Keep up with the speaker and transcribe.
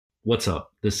What's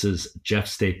up? This is Jeff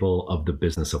Staple of the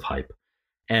Business of Hype.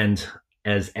 And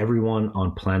as everyone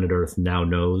on planet Earth now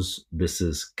knows, this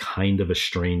is kind of a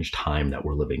strange time that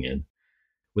we're living in.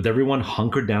 With everyone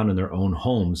hunkered down in their own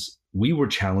homes, we were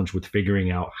challenged with figuring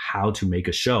out how to make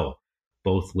a show,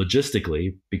 both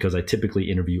logistically, because I typically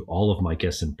interview all of my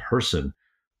guests in person,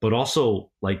 but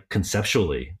also like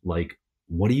conceptually, like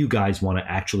what do you guys want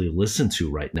to actually listen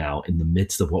to right now in the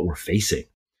midst of what we're facing?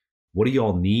 What do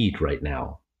y'all need right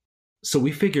now? So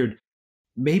we figured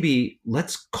maybe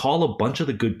let's call a bunch of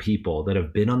the good people that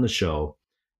have been on the show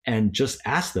and just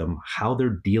ask them how they're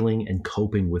dealing and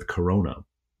coping with Corona,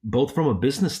 both from a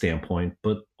business standpoint,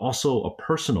 but also a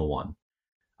personal one.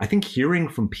 I think hearing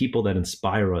from people that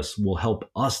inspire us will help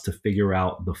us to figure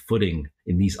out the footing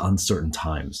in these uncertain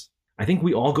times. I think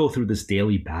we all go through this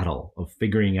daily battle of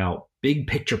figuring out big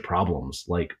picture problems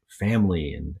like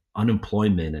family and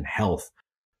unemployment and health,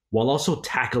 while also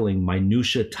tackling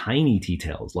minutia tiny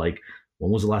details like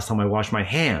when was the last time I washed my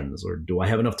hands, or do I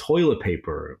have enough toilet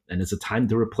paper, and is it time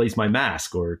to replace my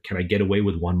mask, or can I get away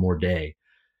with one more day?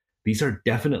 These are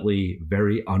definitely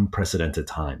very unprecedented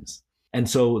times. And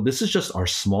so this is just our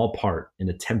small part in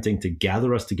attempting to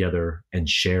gather us together and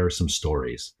share some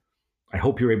stories. I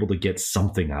hope you're able to get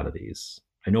something out of these.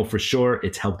 I know for sure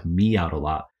it's helped me out a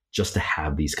lot just to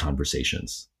have these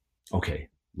conversations. Okay,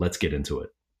 let's get into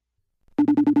it.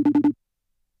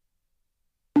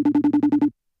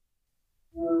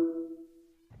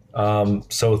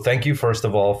 So thank you first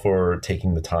of all for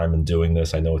taking the time and doing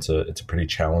this. I know it's a pretty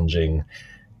challenging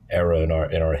era in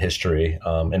our history.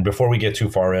 And before we get too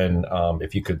far in,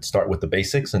 if you could start with the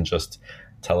basics and just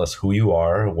tell us who you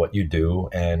are, what you do,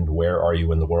 and where are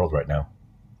you in the world right now?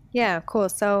 Yeah, cool.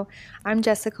 So I'm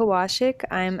Jessica Washik.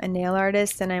 I'm a nail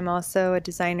artist and I'm also a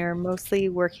designer, mostly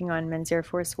working on men's Air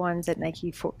Force Ones at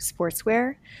Nike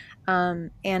Sportswear.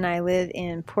 And I live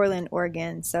in Portland,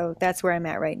 Oregon. So that's where I'm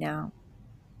at right now.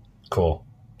 Cool.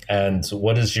 And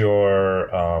what is your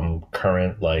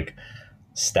current like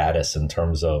status in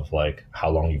terms of like how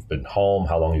long you've been home,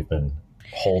 how long you've been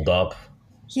holed up?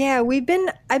 Yeah,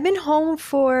 I've been home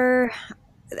for,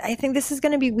 I think this is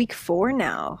going to be week 4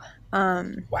 now.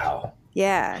 Um, Wow.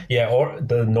 yeah. Yeah, or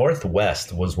the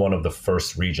Northwest was one of the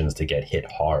first regions to get hit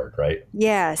hard, right?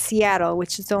 Yeah, Seattle,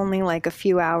 which is only like a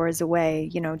few hours away,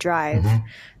 drive. Hmm.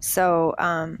 So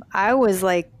I was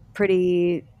like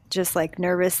pretty just like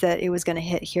nervous that it was going to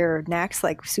hit here next,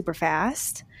 like super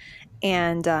fast.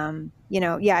 And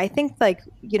yeah, I think like,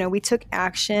 we took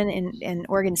action in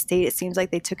Oregon State. It seems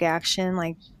like they took action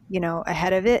like,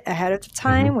 ahead of the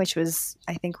time, Hmm. which was,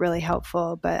 I think, really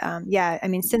helpful. But yeah, I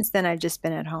mean, since then I've just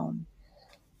been at home.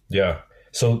 Yeah.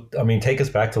 So, I mean, take us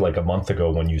back to like a month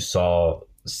ago when you saw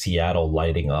Seattle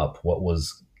lighting up. What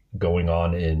was going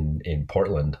on in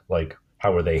Portland? Like,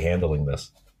 how are they handling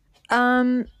this?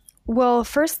 Um, well,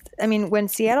 first, I mean, when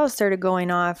Seattle started going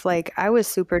off, like I was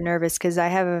super nervous because I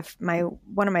have my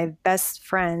one of my best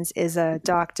friends is a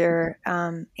doctor,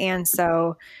 and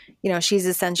so, she's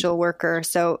an essential worker.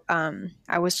 So,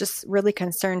 I was just really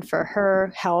concerned for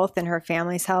her health and her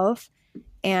family's health.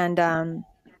 And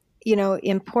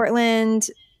in Portland,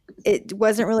 it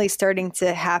wasn't really starting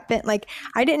to happen. Like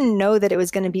I didn't know that it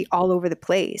was going to be all over the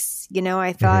place.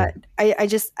 I thought Hmm.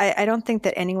 I don't think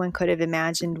that anyone could have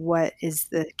imagined what is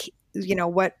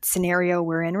what scenario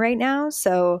we're in right now.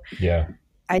 So Yeah.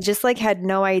 I just like had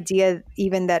no idea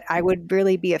even that I would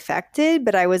really be affected,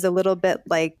 but I was a little bit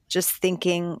like just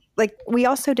thinking like we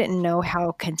also didn't know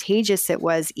how contagious it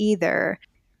was either,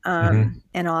 Hmm.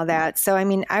 and all that. So, I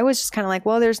mean, I was just kind of like,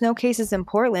 well, there's no cases in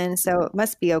Portland, so it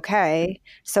must be okay.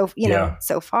 So, Yeah.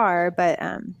 so far, but,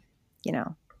 you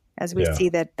know, as we Yeah. see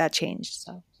that changed.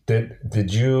 So,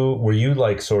 Did you were you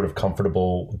like sort of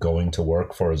comfortable going to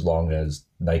work for as long as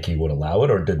Nike would allow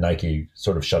it, or did Nike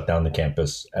sort of shut down the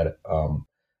campus at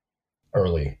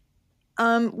early?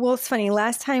 well, it's funny.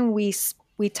 Last time we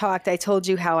talked, I told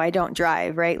you how I don't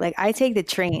drive, right? Like I take the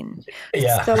train.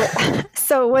 Yeah. So,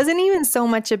 so it wasn't even so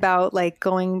much about like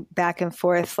going back and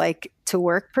forth, like to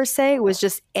work per se. It was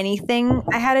just anything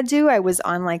I had to do. I was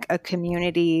on like a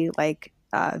community, like,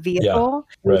 Yeah. vehicle,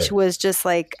 which Right. was just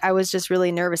like, I was just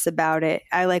really nervous about it.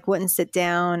 I like wouldn't sit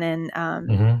down and,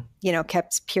 Hmm.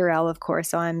 kept Purell, of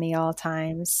course, on me all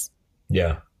times.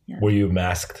 Yeah. Yeah. Were you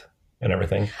masked and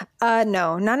everything?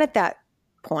 No, not at that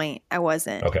point. I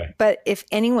wasn't. Okay. But if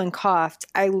anyone coughed,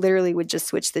 I literally would just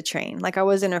switch the train. Like I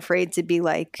wasn't afraid to be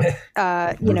like,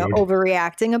 Rude.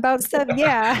 overreacting about stuff.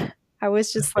 Yeah. I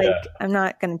was just like, Yeah. I'm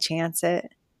not going to chance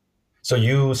it. So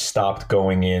you stopped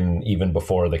going in even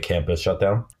before the campus shut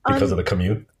down because Um, of the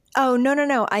commute? Oh, no, no,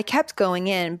 no. I kept going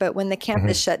in, but when the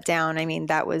campus Hmm. shut down, I mean,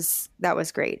 that was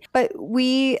great. But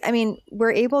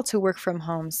we're able to work from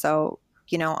home. So,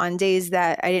 on days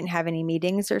that I didn't have any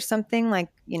meetings or something, like,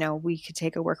 we could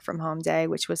take a work from home day,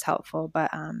 which was helpful.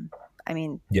 But I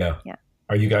mean, Yeah. yeah.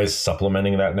 Are you guys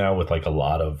supplementing that now with like a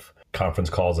lot of conference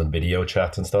calls and video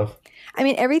chats and stuff? I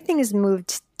mean, everything is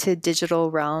moved to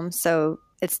digital realm. So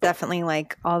it's definitely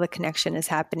like all the connection is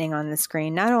happening on the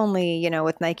screen, not only,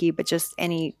 with Nike, but just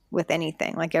with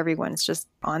anything. Like everyone's just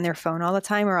on their phone all the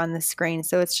time or on the screen.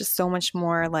 So it's just so much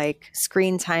more like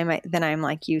screen time than I'm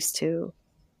like used to.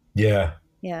 Yeah.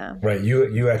 Yeah. Right.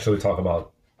 You actually talk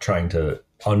about trying to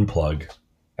unplug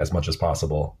as much as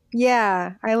possible.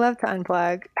 Yeah. I love to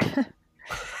unplug.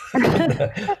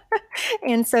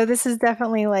 And so this is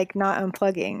definitely like not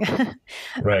unplugging.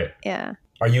 Right. Yeah.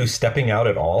 Are you stepping out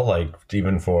at all, like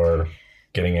even for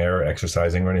getting air,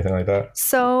 exercising, or anything like that?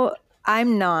 So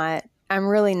I'm not. I'm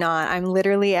really not. I'm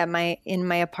literally in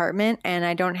my apartment, and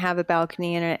I don't have a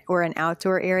balcony or an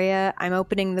outdoor area. I'm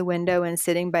opening the window and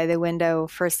sitting by the window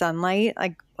for sunlight,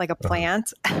 like a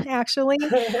plant, actually,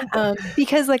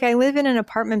 because like I live in an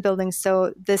apartment building,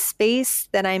 so the space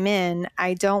that I'm in,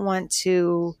 I don't want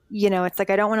to. It's like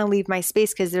I don't want to leave my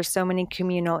space because there's so many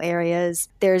communal areas.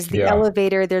 There's the Yeah.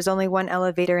 elevator. There's only one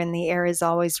elevator, and the air is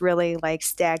always really like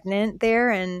stagnant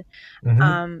there, and Hmm.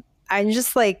 um, I'm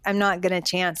just like, I'm not going to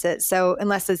chance it. So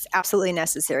unless it's absolutely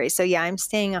necessary. So yeah, I'm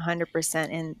staying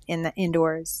 100% in the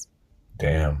indoors.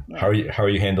 Damn. Yeah. How are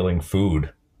you handling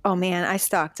food? Oh man, I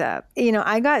stocked up.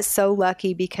 I got so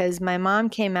lucky because my mom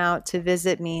came out to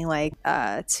visit me like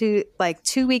 2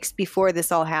 weeks before this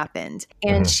all happened,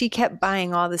 and Hmm. she kept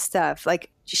buying all the stuff.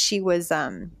 Like she was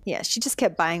she just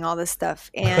kept buying all this stuff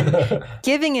and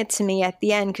giving it to me at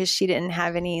the end because she didn't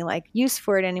have any like use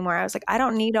for it anymore. I was like, I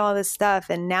don't need all this stuff,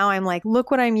 and now I'm like,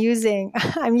 look what I'm using.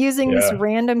 I'm using this Yeah.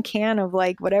 random can of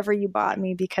like whatever you bought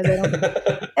me because I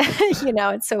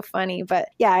don't it's so funny. But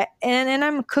yeah, and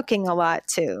I'm cooking a lot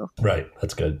too. Right.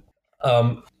 That's good.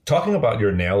 Talking about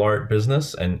your nail art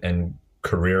business and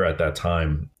career at that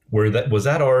time, was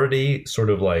that already sort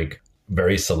of like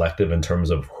very selective in terms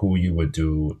of who you would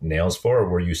do nails for, or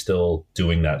were you still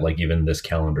doing that like even this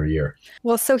calendar year?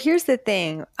 Well, so here's the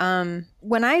thing.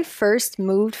 When I first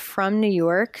moved from New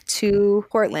York to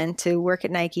Portland to work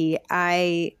at Nike,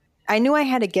 I knew I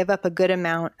had to give up a good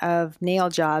amount of nail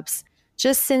jobs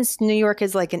just since New York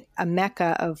is like a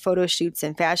mecca of photo shoots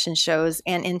and fashion shows.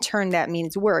 And in turn, that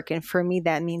means work. And for me,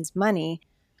 that means money.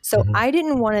 So Hmm. I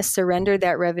didn't want to surrender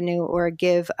that revenue or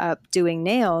give up doing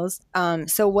nails.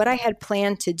 So what I had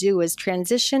planned to do was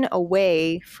transition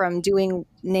away from doing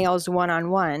nails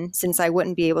one-on-one, since I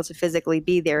wouldn't be able to physically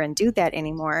be there and do that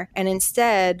anymore. And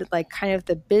instead, like kind of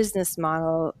the business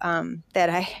model that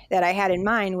I had in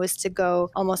mind was to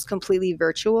go almost completely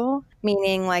virtual,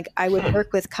 meaning like I would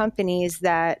work with companies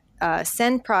that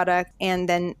send product, and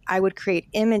then I would create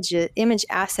image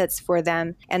assets for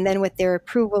them, and then with their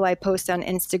approval, I post on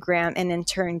Instagram, and in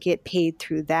turn get paid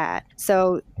through that.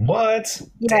 So What?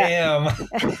 yeah. Damn.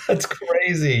 That's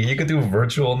crazy. You could do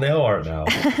virtual nail art now.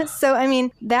 So I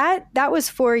mean that was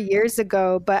 4 years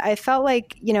ago, but I felt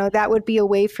like that would be a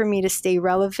way for me to stay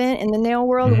relevant in the nail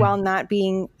world Mhm. while not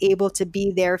being able to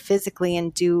be there physically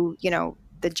and do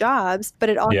the jobs. But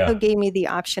it also Yeah. gave me the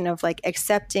option of like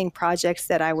accepting projects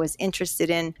that I was interested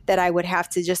in that I would have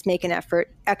to just make an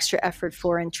extra effort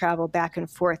for, and travel back and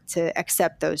forth to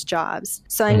accept those jobs.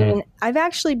 So I mean, I've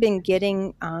actually been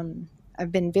getting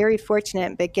I've been very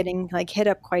fortunate, but getting like hit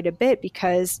up quite a bit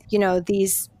because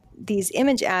these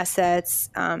image assets,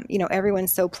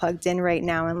 everyone's so plugged in right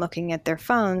now and looking at their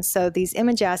phones. So these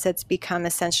image assets become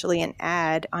essentially an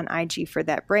ad on IG for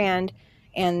that brand.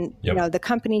 And, Yep. the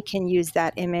company can use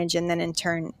that image. And then in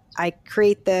turn, I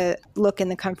create the look in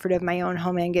the comfort of my own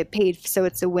home and get paid. So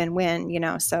it's a win-win,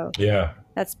 So Yeah.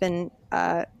 that's been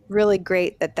really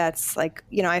great that's like,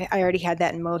 I already had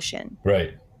that in motion.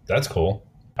 Right. That's cool.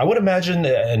 I would imagine,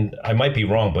 and I might be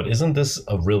wrong, but isn't this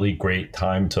a really great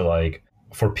time to like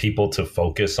for people to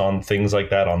focus on things like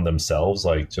that on themselves,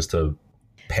 like just to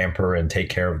pamper and take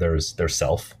care of their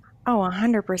self? Oh,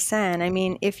 100%. I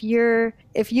mean, if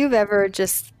you've ever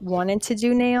just wanted to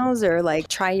do nails or like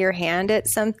try your hand at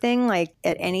something, like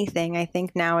at anything, I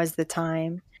think now is the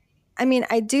time. I mean,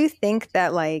 I do think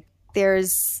that like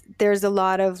there's a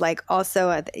lot of like also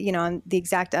on the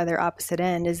exact other opposite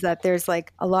end is that there's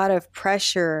like a lot of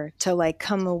pressure to like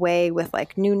come away with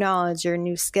like new knowledge or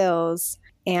new skills,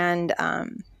 and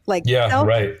like Yeah.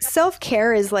 Right.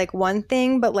 self-care is like one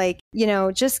thing, but like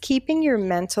just keeping your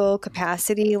mental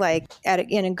capacity like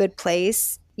in a good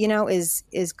place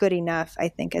is good enough, I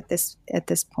think, at this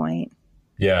point.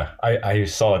 Yeah, I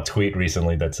saw a tweet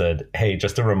recently that said, "Hey,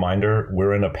 just a reminder,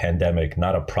 we're in a pandemic,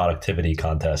 not a productivity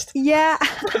contest." Yeah.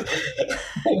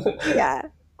 Yeah.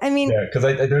 I mean, Yeah, because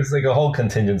there's like a whole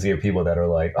contingency of people that are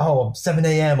like, "Oh, I'm 7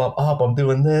 a.m. I'm up, I'm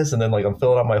doing this," and then like I'm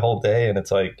filling up my whole day, and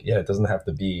it's like, yeah, it doesn't have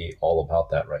to be all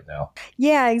about that right now.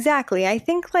 yeah, exactly. I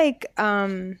think like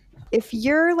if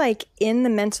you're like in the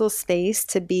mental space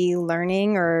to be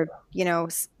learning or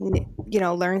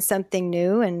learn something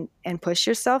new and push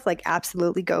yourself, like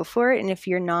absolutely go for it. And if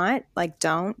you're not, like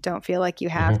don't feel like you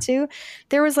have Hmm. to.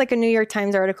 There was like a New York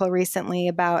Times article recently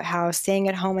about how staying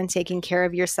at home and taking care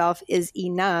of yourself is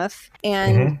enough,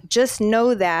 and Hmm. just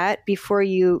know that before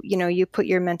you put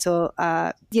your mental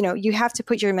you have to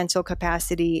put your mental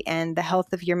capacity and the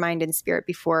health of your mind and spirit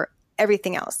before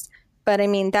everything else. But I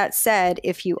mean, that said,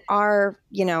 if you are,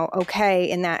 okay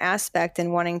in that aspect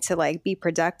and wanting to like be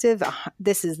productive,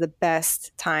 this is the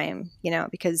best time,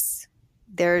 because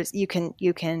you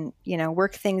can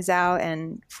work things out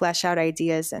and flesh out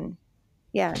ideas and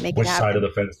yeah, make it Which side of happen. the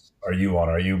fence are you on?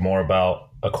 Are you more about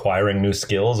acquiring new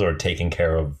skills or taking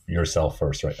care of yourself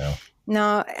first right now?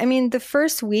 No, I mean, the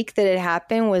first week that it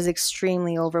happened was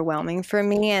extremely overwhelming for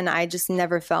me, and I just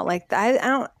never felt like that.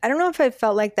 I don't know if I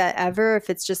felt like that ever, if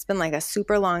it's just been like a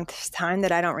super long time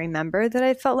that I don't remember that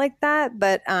I felt like that,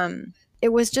 but it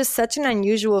was just such an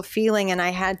unusual feeling, and I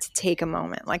had to take a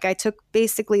moment. Like I took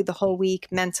basically the whole week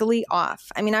mentally off.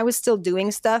 I mean, I was still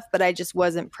doing stuff, but I just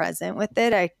wasn't present with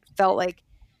it. I felt like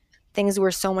things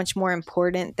were so much more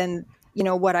important than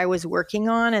what I was working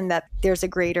on, and that there's a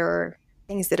greater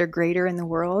things that are greater in the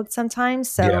world sometimes.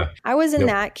 So Yeah. I was in Yep.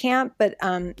 that camp, but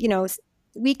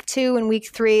week 2 and week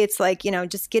 3, it's like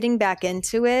just getting back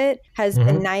into it has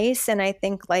been Hmm. nice. And I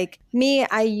think like me,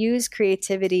 I use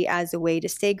creativity as a way to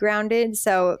stay grounded.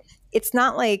 So it's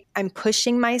not like I'm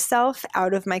pushing myself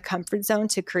out of my comfort zone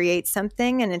to create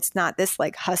something, and it's not this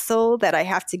like hustle that I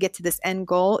have to get to this end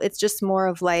goal. It's just more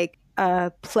of like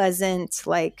a pleasant,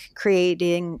 like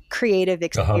creating creative Uh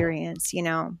huh. experience.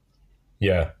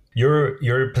 Yeah.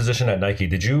 Your position at Nike,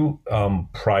 did you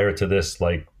prior to this,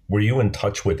 like, were you in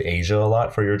touch with Asia a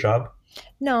lot for your job?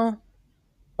 No.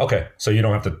 Okay, so you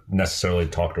don't have to necessarily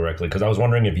talk directly because I was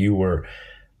wondering if you were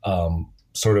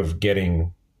sort of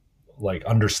getting like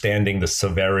understanding the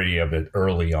severity of it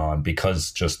early on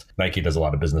because just Nike does a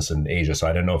lot of business in Asia. So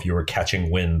I didn't know if you were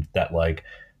catching wind that like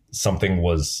something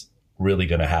was really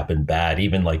going to happen bad,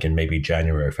 even like in maybe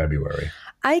January, February.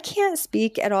 I can't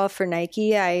speak at all for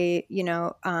Nike.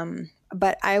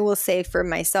 But I will say for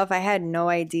myself, I had no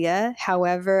idea.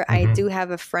 However, I do Hmm. have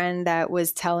a friend that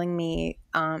was telling me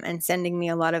and sending me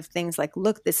a lot of things like,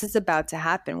 look, this is about to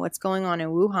happen. What's going on in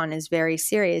Wuhan is very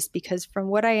serious because, from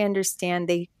what I understand,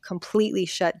 they completely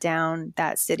shut down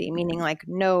that city, meaning like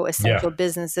no Yeah, essential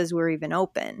businesses were even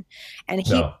open. And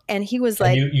he no. and he was And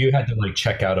like, you had to like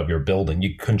check out of your building.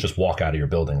 You couldn't just walk out of your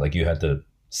building. Like you had to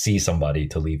see somebody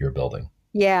to leave your building,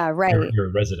 yeah, right. your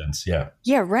residence. Yeah.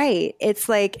 Yeah, right. It's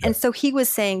like, Yeah. and so he was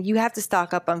saying, you have to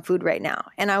stock up on food right now.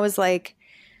 And I was like,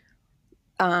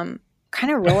 um,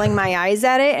 kind of rolling my eyes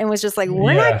at it and was just like,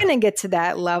 we're not Yeah. going to get to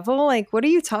that level. Like, what are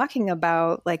you talking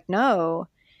about? Like, no.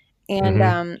 And,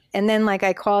 Hmm. and then like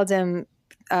I called him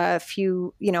a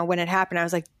few, when it happened, I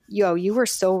was like, yo, you were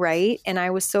so right. And I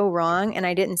was so wrong and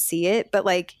I didn't see it. But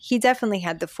like, he definitely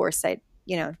had the foresight,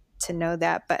 to know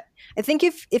that. But I think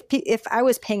if I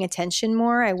was paying attention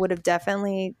more, I would have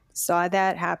definitely saw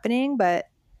that happening. But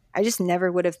I just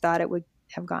never would have thought it would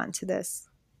have gotten to this.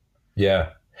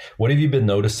 Yeah. What have you been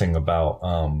noticing about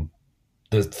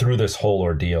through this whole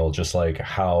ordeal? Just like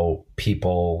how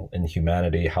people in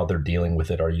humanity, how they're dealing with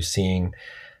it. Are you seeing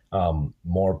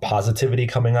more positivity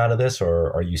coming out of this,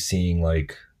 or are you seeing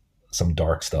like some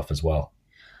dark stuff as well?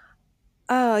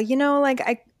 Oh, like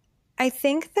I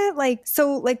think that like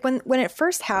so like when it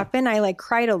first happened, I like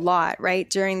cried a lot, right?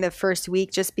 During the first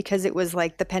week just because it was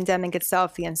like the pandemic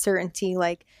itself, the uncertainty,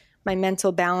 like my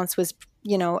mental balance was,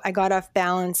 I got off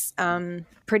balance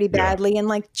pretty Yeah. badly and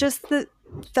like just the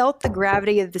felt the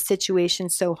gravity of the situation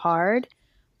so hard.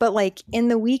 But like in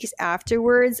the weeks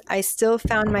afterwards, I still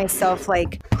found myself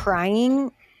like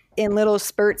crying in little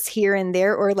spurts here and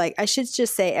there, or like I should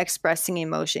just say expressing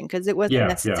emotion because it wasn't Yeah. Yeah.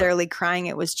 necessarily crying.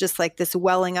 It was just like this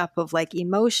welling up of like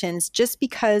emotions just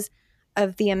because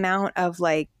of the amount of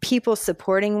like people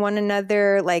supporting one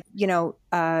another, like,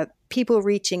 people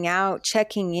reaching out,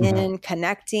 checking Hmm. in,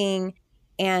 connecting.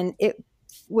 And it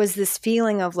was this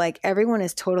feeling of like everyone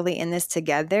is totally in this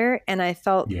together. And I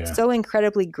felt Yeah. so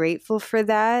incredibly grateful for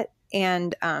that.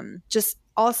 And just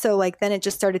also like then it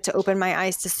just started to open my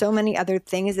eyes to so many other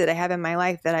things that I have in my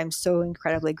life that I'm so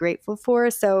incredibly grateful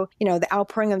for. So, you know, the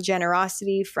outpouring of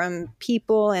generosity from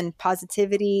people and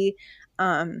positivity,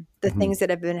 the things that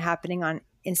have been happening on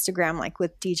Instagram, like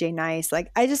with DJ Nice,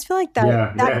 like I just feel like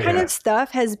that kind of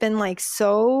stuff has been like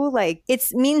so like it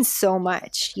means so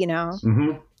much, you know.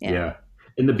 Yeah.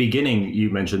 In the beginning, you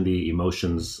mentioned the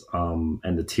emotions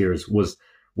and the tears. Was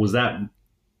that,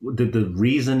 did the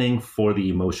reasoning for the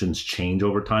emotions change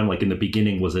over time? Like in the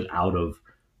beginning, was it out of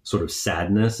sort of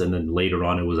sadness, and then later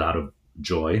on it was out of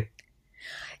joy?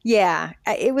 Yeah,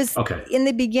 it was okay. In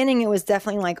the beginning, it was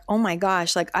definitely like, oh my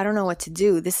gosh, like, I don't know what to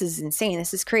do. This is insane.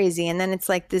 This is crazy. And then it's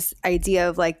like this idea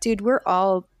of like, dude, we're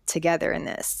all together in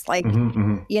this. Like,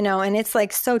 you know, and it's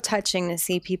like so touching to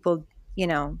see people, you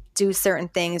know, do certain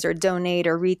things or donate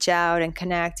or reach out and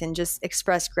connect and just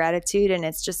express gratitude. And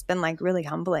it's just been like really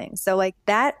humbling. So like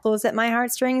that pulls at my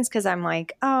heartstrings because I'm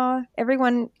like, oh,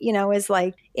 everyone, you know, is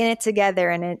like in it together.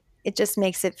 And it just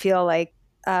makes it feel like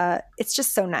it's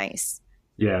just so nice.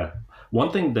 Yeah.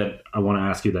 One thing that I want to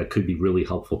ask you that could be really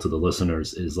helpful to the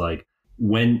listeners is like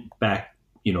when back,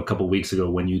 you know, a couple of weeks ago,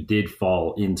 when you did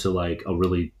fall into like a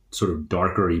really sort of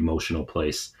darker emotional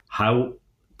place, how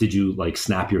did you like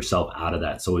snap yourself out of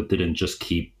that so it didn't just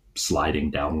keep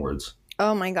sliding downwards?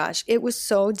 Oh my gosh, it was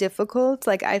so difficult.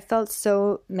 Like I felt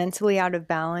so mentally out of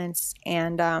balance.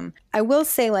 And I will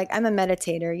say, like, I'm a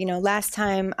meditator. You know, last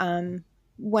time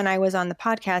when I was on the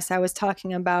podcast, I was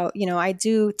talking about, you know, I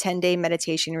do 10-day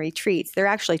meditation retreats. They're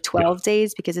actually 12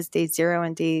 days because it's day 0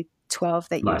 and day 12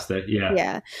 that last day.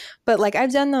 Yeah. But like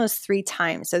I've done those 3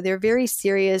 times. So they're very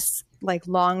serious, like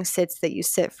long sits that you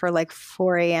sit for like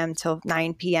 4 a.m. till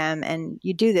 9 p.m. and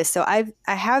you do this. So I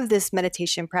have this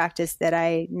meditation practice that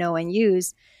I know and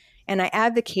use, and I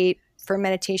advocate for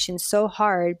meditation so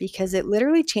hard because it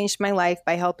literally changed my life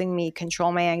by helping me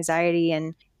control my anxiety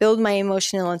and build my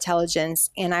emotional intelligence.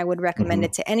 And I would recommend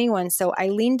it to anyone. So I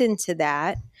leaned into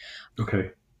that. Okay.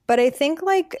 But I think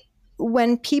like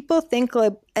when people think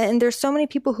like, and there's so many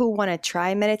people who want to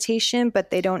try meditation, but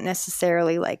they don't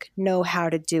necessarily like know how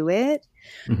to do it.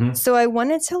 So I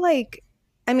wanted to like,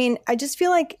 I mean, I just feel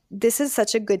like this is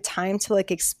such a good time to like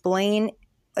explain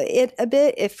it a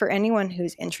bit if for anyone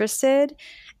who's interested.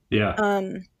 Yeah.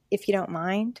 If you don't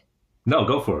mind. No,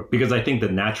 go for it. Because I think the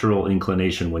natural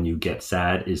inclination when you get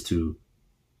sad is to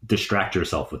distract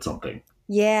yourself with something.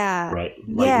 Yeah. Right.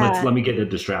 Like let me get a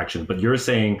distraction. But you're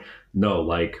saying no,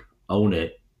 like own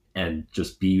it and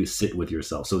just sit with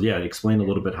yourself. So yeah, explain a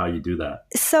little bit how you do that.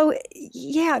 So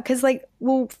yeah, because like,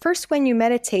 well, first when you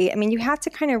meditate, I mean, you have to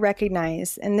kind of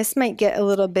recognize, and this might get a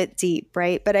little bit deep,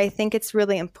 right? But I think it's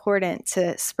really important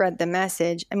to spread the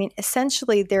message. I mean,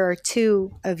 essentially there are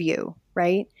 2 of you,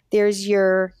 right? There's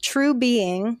your true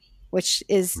being, which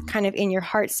is kind of in your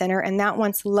heart center, and that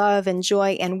wants love and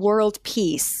joy and world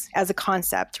peace as a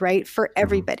concept, right? For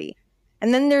everybody.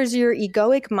 And then there's your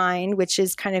egoic mind, which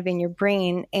is kind of in your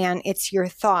brain, and it's your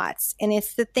thoughts. And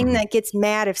it's the thing that gets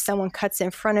mad if someone cuts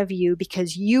in front of you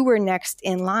because you were next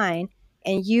in line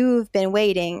and you've been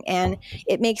waiting. And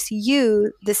it makes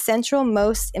you the central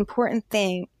most important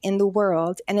thing in the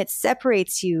world, and it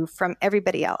separates you from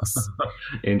everybody else.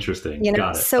 Interesting. You know?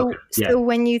 Got it. So, okay. Yeah. So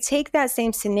when you take that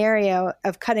same scenario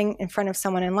of cutting in front of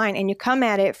someone in line and you come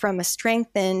at it from a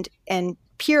strengthened and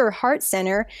pure heart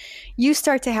center, you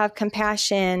start to have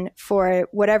compassion for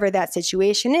whatever that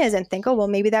situation is and think, oh, well,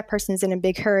 maybe that person's in a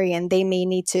big hurry and they may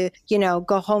need to, you know,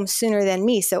 go home sooner than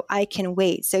me, so I can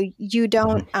wait. So you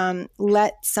don't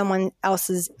let someone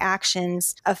else's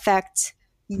actions affect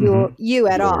you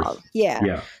at all.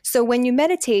 Yeah. So when you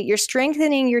meditate, you're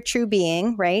strengthening your true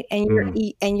being, right? And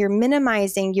you're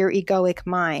minimizing your egoic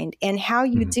mind. And how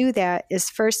you do that is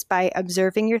first by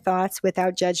observing your thoughts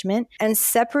without judgment and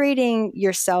separating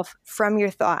yourself from your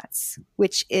thoughts,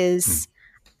 which is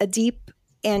a deep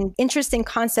and interesting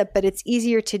concept, but it's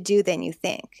easier to do than you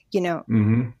think. You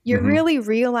know, you're really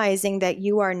realizing that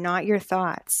you are not your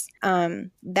thoughts.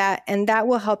 That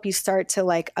will help you start to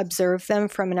like observe them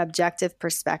from an objective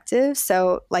perspective.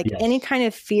 So like any kind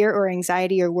of fear or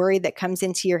anxiety or worry that comes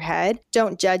into your head,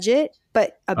 don't judge it,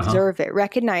 but observe it,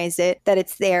 recognize it, that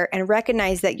it's there, and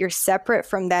recognize that you're separate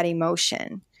from that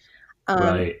emotion.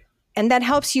 Right. And that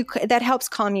helps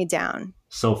calm you down.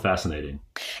 So fascinating.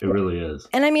 It really is.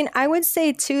 And I mean, I would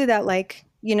say too that like,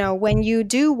 you know, when you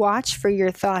do watch for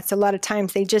your thoughts, a lot of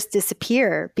times they just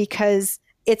disappear because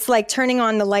it's like turning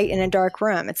on the light in a dark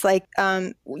room. It's like,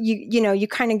 you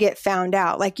kind of get found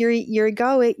out. Like your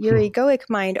egoic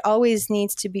mind always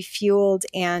needs to be fueled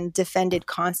and defended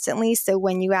constantly. So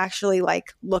when you actually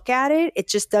like look at it, it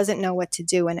just doesn't know what to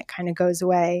do and it kind of goes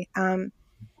away.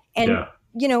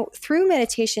 through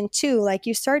meditation too, like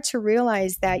you start to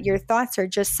realize that your thoughts are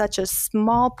just such a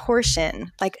small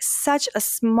portion, like such a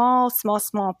small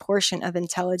portion of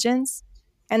intelligence.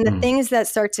 And the things that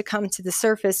start to come to the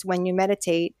surface when you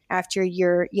meditate after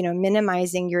you're,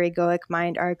 minimizing your egoic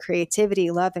mind are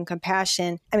creativity, love, and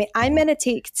compassion. I mean, I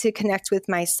meditate to connect with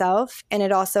myself, and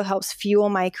it also helps fuel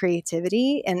my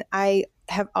creativity. And I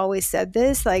have always said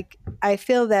this, like, I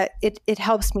feel that it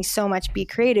helps me so much be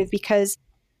creative, because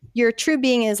your true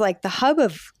being is like the hub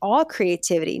of all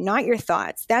creativity, not your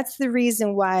thoughts. That's the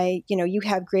reason why, you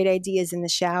have great ideas in the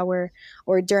shower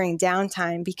or during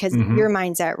downtime, because your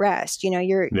mind's at rest.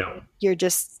 You're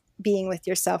just being with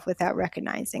yourself without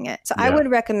recognizing it. So I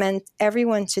would recommend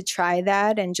everyone to try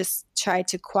that and just try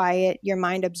to quiet your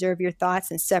mind, observe your thoughts,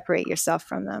 and separate yourself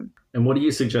from them. And what do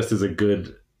you suggest is a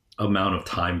good amount of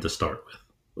time to start with?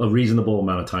 A reasonable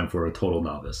amount of time for a total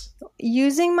novice?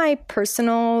 Using my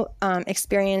personal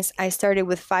experience, I started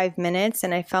with 5 minutes,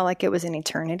 and I felt like it was an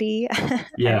eternity.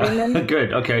 Yeah,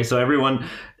 good. Okay, so everyone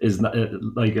is not,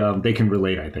 they can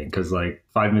relate, I think, because like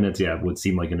 5 minutes, would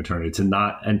seem like an eternity to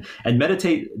not and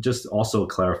meditate. Just also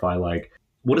clarify, like,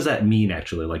 what does that mean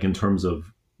actually? Like in terms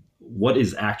of what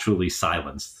is actually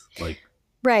silence? Like,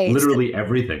 right, literally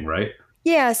everything, right?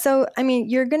 Yeah. So, I mean,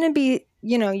 you're going to be,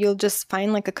 you'll just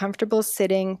find like a comfortable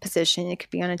sitting position. It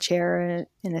could be on a chair or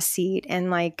in a seat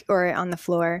or on the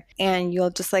floor. And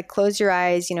you'll just like close your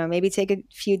eyes, maybe take a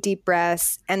few deep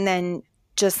breaths, and then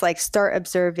just like start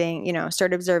observing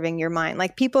your mind.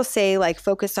 Like people say, like,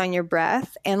 focus on your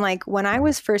breath. And like when I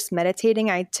was first meditating,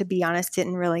 I, to be honest,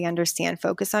 didn't really understand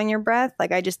focus on your breath.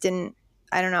 Like I just didn't.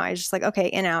 I don't know. I was just like, okay,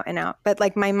 in, out, in, out. But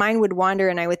like my mind would wander,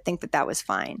 and I would think that was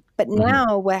fine. But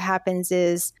now what happens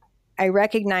is I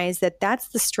recognize that that's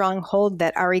the stronghold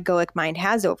that our egoic mind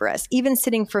has over us. Even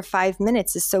sitting for 5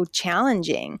 minutes is so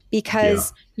challenging,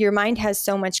 because your mind has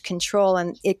so much control,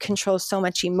 and it controls so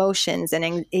much emotions,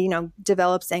 and,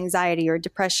 develops anxiety or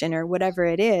depression or whatever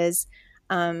it is.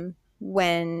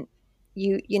 When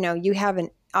you have an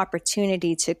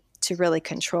opportunity to really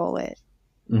control it.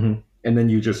 Mm-hmm. And then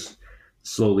you just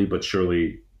slowly but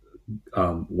surely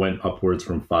went upwards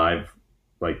from 5,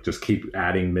 like just keep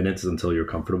adding minutes until you're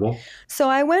comfortable. So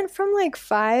I went from like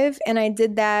 5, and I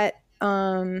did that.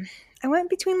 I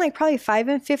went between like probably 5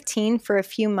 and 15 for a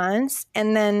few months.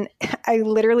 And then I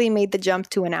literally made the jump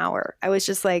to an hour. I was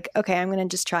just like, okay, I'm going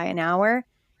to just try an hour.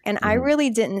 And I really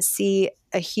didn't see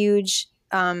a huge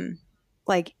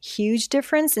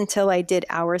difference until I did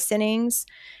hour sittings.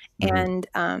 And,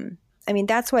 I mean,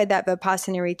 that's why that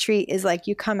Vipassana retreat is like,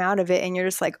 you come out of it and you're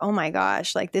just like, oh my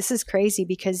gosh, like this is crazy,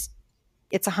 because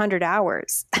it's 100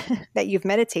 hours that you've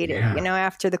meditated,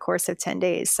 after the course of 10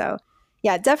 days. So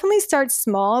yeah, definitely start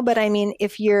small. But I mean,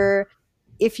 if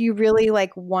you really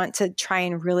like want to try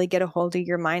and really get a hold of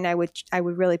your mind, I would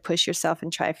really push yourself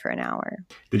and try for an hour.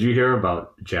 Did you hear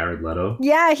about Jared Leto?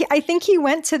 Yeah, I think he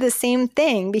went to the same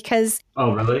thing, because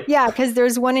oh really? Yeah, because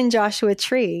there's one in Joshua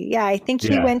Tree. Yeah, I think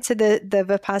he went to the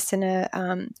Vipassana.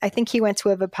 I think he went to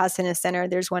a Vipassana center.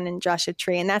 There's one in Joshua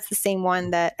Tree, and that's the same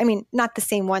one not the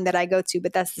same one that I go to,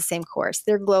 but that's the same course.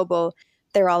 They're global.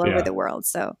 They're all over the world.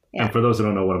 So yeah. And for those who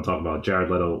don't know what I'm talking about, Jared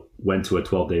Leto went to a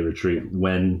 12-day retreat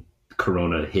when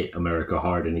Corona hit America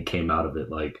hard, and he came out of it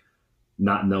like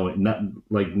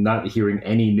not hearing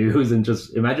any news, and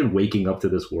just imagine waking up to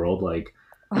this world, like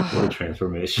what a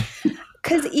transformation.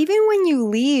 Because even when you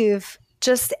leave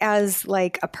just as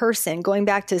like a person going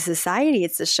back to society,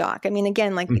 it's a shock. I mean,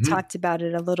 again, like we talked about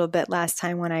it a little bit last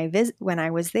time when I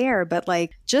was there, but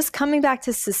like just coming back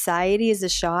to society is a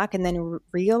shock, and then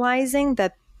realizing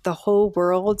that the whole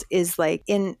world is like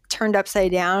turned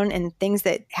upside down, and things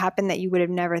that happen that you would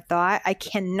have never thought. I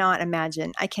cannot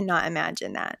imagine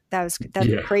that. That's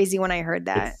crazy when I heard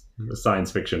that. It's a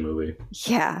science fiction movie.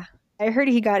 Yeah. I heard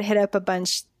he got hit up a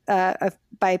bunch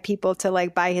by people to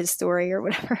like buy his story or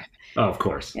whatever. Oh, of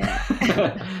course.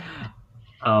 Yeah.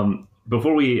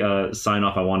 Before we sign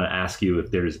off, I want to ask you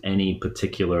if there's any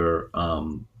particular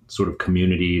sort of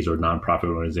communities or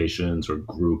nonprofit organizations or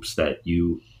groups that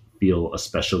you feel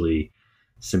especially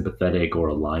sympathetic or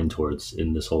aligned towards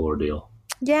in this whole ordeal.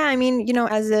 Yeah, I mean,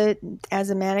 as a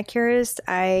manicurist,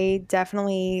 I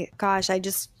definitely, I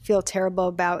just feel terrible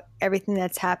about everything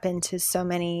that's happened to so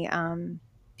many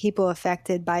people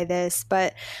affected by this.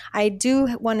 But I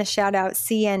do want to shout out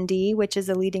CND, which is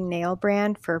a leading nail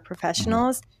brand for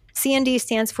professionals. CND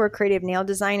stands for Creative Nail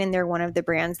Design, and they're one of the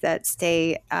brands that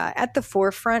stay at the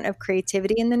forefront of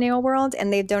creativity in the nail world.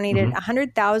 And they've donated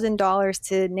 $100,000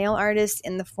 to nail artists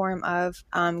in the form of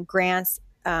grants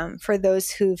for those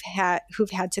who've had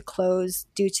to close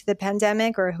due to the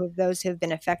pandemic, or those who have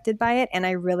been affected by it. And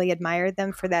I really admire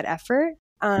them for that effort.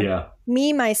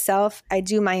 Me, myself, I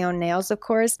do my own nails, of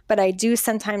course, but I do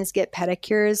sometimes get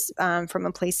pedicures from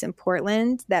a place in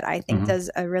Portland that I think does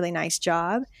a really nice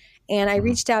job. And I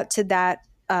reached out to that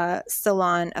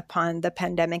salon upon the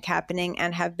pandemic happening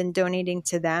and have been donating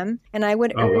to them. And I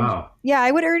would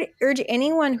urge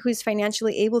anyone who's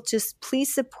financially able to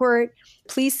please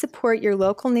support your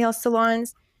local nail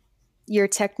salons, your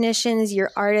technicians,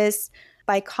 your artists,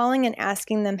 by calling and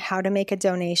asking them how to make a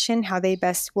donation, how they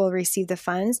best will receive the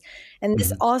funds. And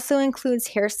this also includes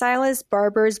hairstylists,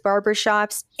 barbers,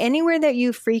 barbershops, anywhere that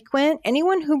you frequent,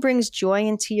 anyone who brings joy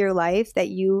into your life that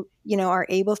you are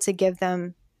able to give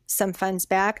them some funds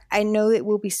back. I know it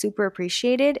will be super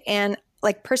appreciated. And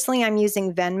like personally, I'm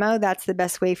using Venmo. That's the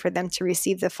best way for them to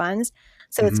receive the funds.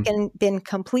 So it's been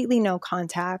completely no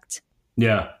contact.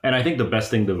 Yeah. And I think the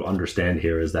best thing to understand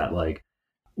here is that like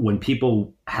when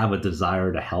people have a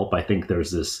desire to help, I think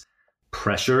there's this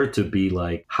pressure to be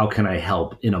like, how can I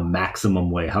help in a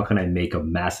maximum way? How can I make a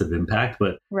massive impact?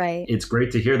 But it's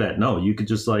great to hear that. No, you could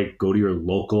just like go to your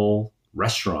local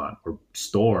restaurant or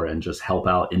store and just help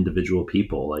out individual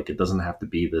people. Like it doesn't have to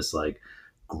be this like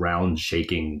ground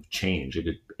shaking change.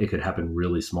 It could happen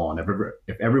really small. And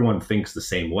if everyone thinks the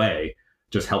same way,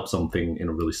 just help something in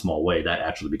a really small way, that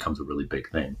actually becomes a really big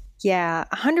thing. Yeah,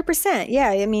 100%. Yeah.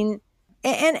 I mean,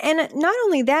 and not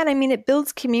only that, I mean, it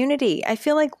builds community. I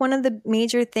feel like one of the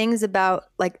major things about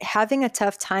like having a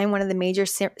tough time, one of the major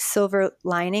silver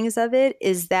linings of it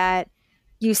is that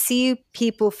you see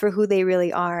people for who they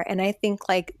really are. And I think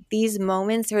like these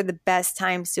moments are the best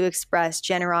times to express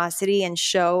generosity and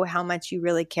show how much you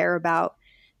really care about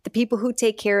the people who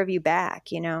take care of you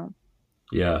back, you know?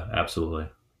 Yeah, absolutely.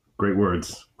 Great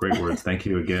words. Great words. Thank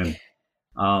you again.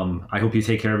 I hope you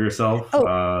take care of yourself.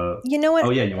 You know what?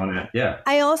 Oh yeah, you want to? Yeah.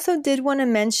 I also did want to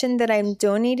mention that I'm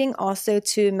donating also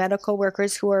to medical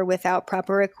workers who are without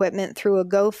proper equipment through a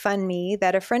GoFundMe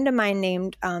that a friend of mine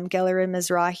named Gelera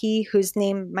Mizrahi, whose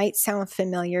name might sound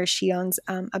familiar. She owns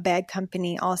a bag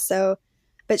company also,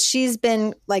 but she's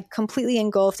been like completely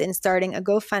engulfed in starting a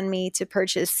GoFundMe to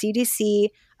purchase CDC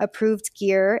approved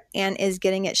gear and is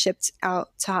getting it shipped out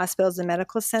to hospitals and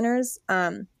medical centers.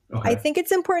 I think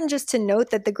it's important just to note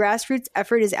that the grassroots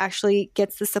effort is actually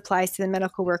gets the supplies to the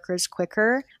medical workers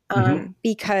quicker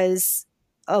because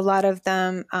a lot of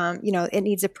them, it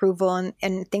needs approval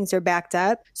and things are backed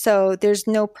up. So there's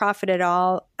no profit at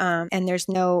all. And there's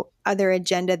no other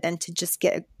agenda than to just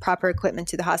get proper equipment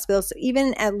to the hospital. So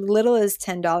even as little as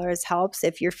 $10 helps.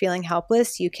 If you're feeling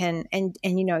helpless, you can, and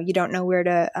you don't know where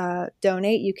to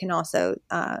donate, you can also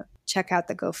check out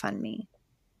the GoFundMe.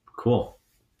 Cool.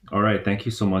 All right. Thank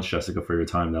you so much, Jessica, for your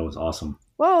time. That was awesome.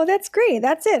 Whoa, that's great.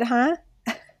 That's it, huh?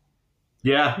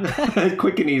 Yeah.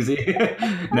 Quick and easy.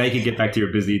 Now you can get back to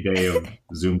your busy day of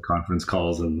Zoom conference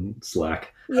calls and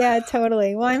Slack. Yeah,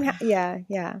 totally. Well,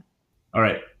 yeah. All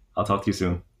right. I'll talk to you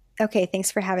soon. Okay.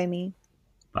 Thanks for having me.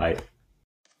 Bye.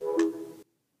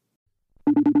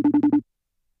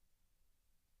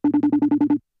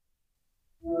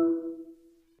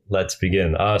 Let's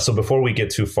begin. So before we get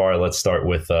too far, let's start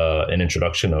with an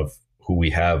introduction of who we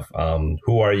have.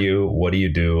 Who are you? What do you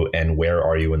do? And where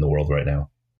are you in the world right now?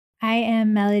 I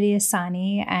am Melody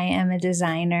Asani. I am a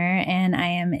designer and I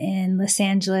am in Los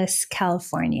Angeles,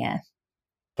 California.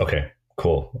 Okay,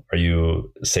 cool. Are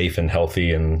you safe and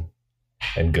healthy and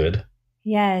good?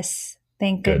 Yes.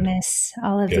 Thank goodness.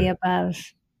 All of the above.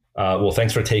 Well,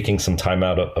 thanks for taking some time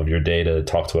out of your day to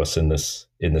talk to us in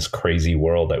this crazy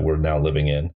world that we're now living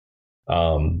in.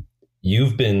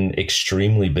 You've been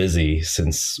extremely busy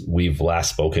since we've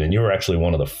last spoken, and you were actually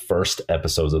one of the first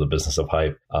episodes of the Business of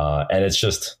Hype. And it's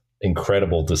just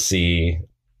incredible to see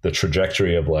the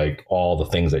trajectory of like all the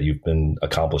things that you've been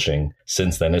accomplishing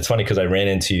since then. It's funny because I ran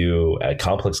into you at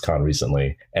ComplexCon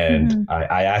recently, and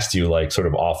I asked you like sort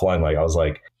of offline, like I was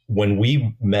like, when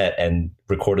we met and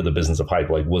recorded the Business of Hype,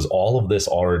 like, was all of this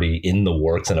already in the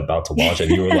works and about to launch?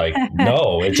 And you were like,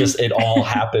 no, it all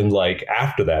happened like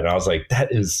after that. And I was like,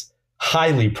 that is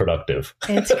highly productive.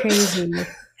 It's crazy.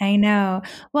 I know.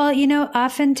 Well,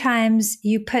 oftentimes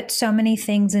you put so many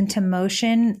things into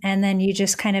motion and then you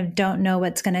just kind of don't know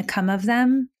what's going to come of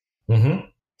them. Mm-hmm.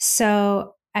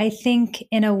 So I think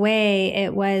in a way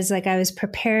it was like I was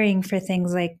preparing for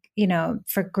things like,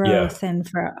 for growth and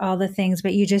for all the things,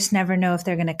 but you just never know if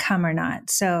they're going to come or not.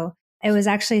 So it was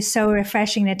actually so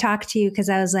refreshing to talk to you because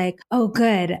I was like, oh,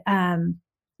 good.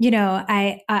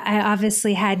 I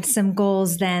obviously had some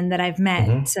goals then that I've met.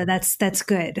 Mm-hmm. So that's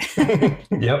good.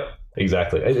 Yep,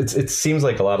 exactly. It seems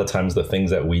like a lot of times the things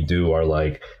that we do are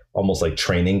like almost like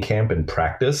training camp and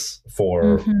practice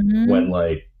for when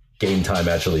like game time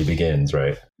actually begins,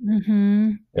 right?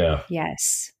 Mm-hmm. Yeah.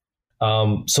 Yes.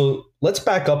 So let's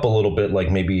back up a little bit,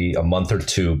 like maybe a month or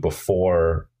two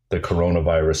before the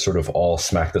coronavirus sort of all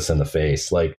smacked us in the face.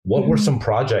 Like, what were some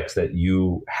projects that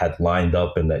you had lined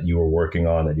up and that you were working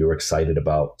on that you were excited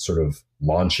about sort of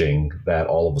launching that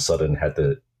all of a sudden had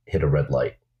to hit a red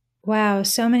light? Wow,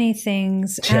 so many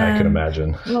things. Yeah, I can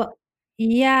imagine. Well,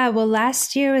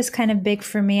 last year was kind of big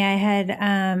for me. I had,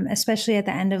 especially at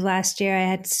the end of last year, I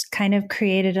had kind of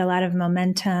created a lot of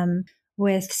momentum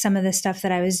with some of the stuff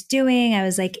that I was doing. I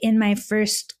was like in my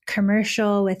first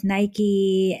commercial with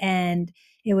Nike, and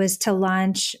it was to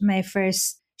launch my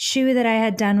first shoe that I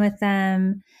had done with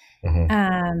them.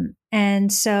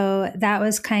 And so that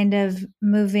was kind of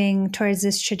moving towards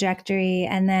this trajectory.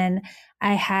 And then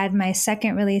I had my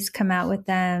second release come out with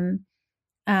them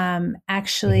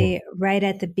actually right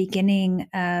at the beginning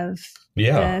of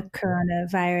the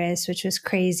coronavirus, which was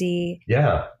crazy.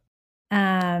 Yeah.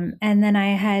 And then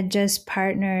I had just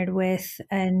partnered with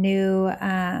a new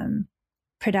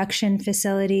production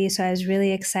facility. So I was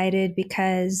really excited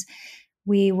because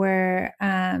we were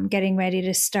getting ready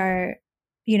to start,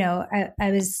 I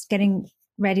was getting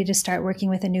ready to start working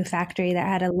with a new factory that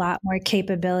had a lot more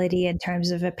capability in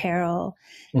terms of apparel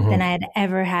than I had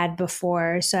ever had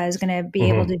before. So I was going to be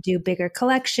able to do bigger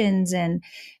collections and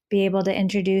be able to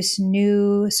introduce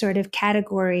new sort of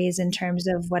categories in terms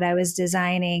of what I was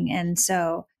designing. And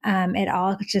so it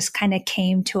all just kind of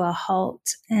came to a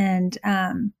halt. And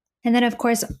then, of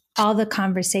course, all the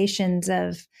conversations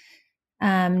of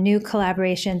new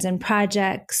collaborations and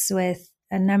projects with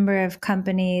a number of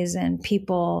companies and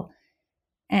people.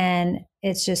 And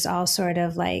it's just all sort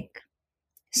of like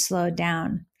slowed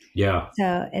down. Yeah.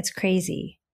 So it's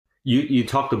crazy. You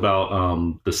talked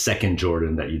about the second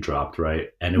Jordan that you dropped, right?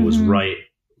 And it was right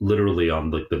literally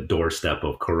on like the doorstep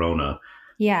of Corona.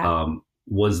 Yeah.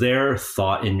 Was there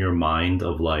thought in your mind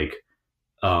of like,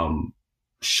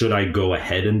 should I go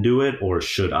ahead and do it, or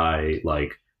should I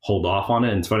like hold off on it?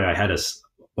 And it's funny, I had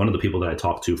one of the people that I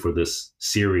talked to for this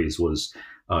series was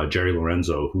Jerry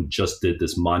Lorenzo, who just did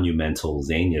this monumental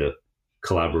Zegna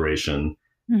collaboration.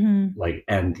 Like,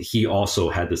 and he also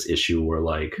had this issue where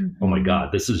like, oh my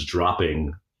God, this is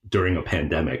dropping during a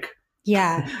pandemic.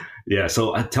 Yeah. Yeah.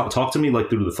 So talk to me like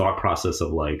through the thought process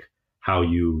of like how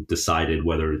you decided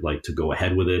whether like to go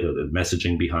ahead with it, or the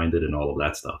messaging behind it and all of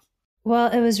that stuff. Well,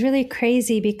 it was really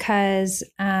crazy because,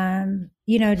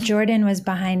 Jordan was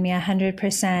behind me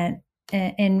 100%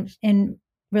 in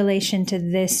relation to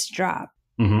this drop.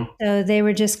 So they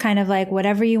were just kind of like,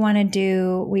 whatever you want to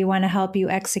do, we want to help you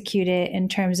execute it in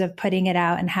terms of putting it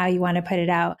out and how you want to put it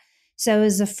out. So it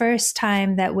was the first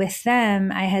time that with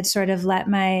them, I had sort of let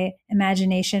my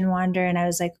imagination wander, and I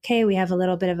was like, okay, we have a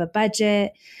little bit of a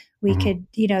budget. We could,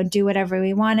 do whatever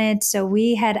we wanted. So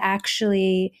we had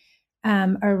actually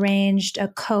arranged a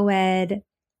co-ed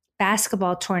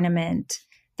basketball tournament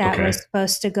that was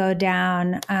supposed to go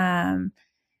down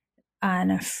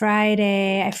on a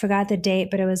Friday. I forgot the date,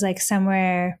 but it was like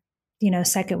somewhere,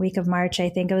 second week of March, I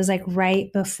think. It was like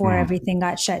right before everything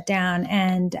got shut down.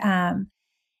 And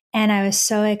I was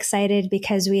so excited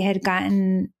because we had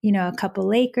gotten, a couple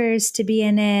Lakers to be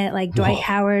in it. Like Dwight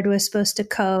Howard was supposed to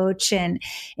coach, and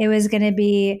it was going to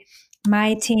be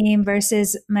my team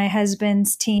versus my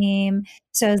husband's team.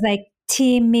 So it was like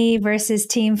team me versus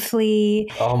team Flea.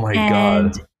 Oh my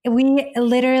God. We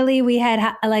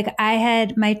had like, I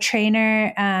had my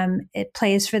trainer, it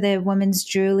plays for the Women's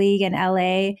Drew League in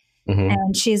LA,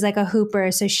 and she's like a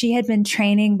hooper. So she had been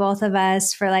training both of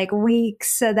us for like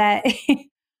weeks so that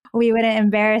we wouldn't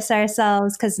embarrass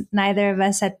ourselves, because neither of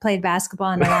us had played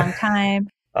basketball in a long time.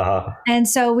 And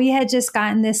so we had just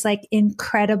gotten this like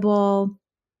incredible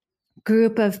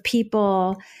group of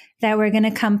people that were going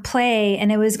to come play,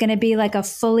 and it was going to be like a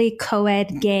fully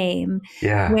co-ed game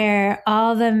where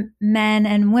all the men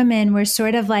and women were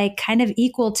sort of like kind of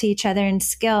equal to each other in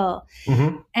skill.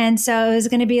 And so it was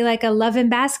going to be like a love and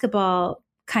basketball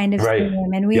kind of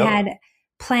game. And we had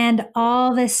planned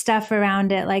all this stuff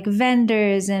around it, like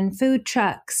vendors and food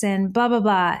trucks and blah, blah,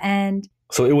 blah. And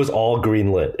so it was all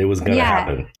greenlit. It was going to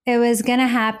happen. It was going to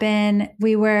happen.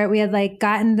 We had like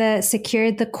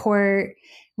secured the court.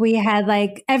 We had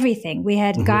like everything. We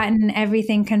had gotten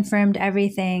everything, confirmed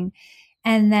everything.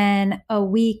 And then a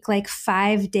week, like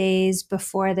 5 days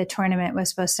before the tournament was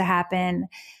supposed to happen,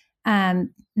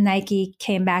 Nike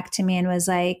came back to me and was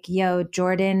like, yo,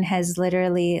 Jordan has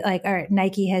literally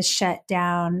Nike has shut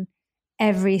down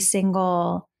every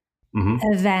single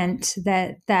event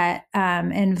that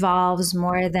involves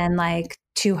more than like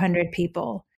 200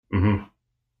 people.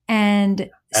 And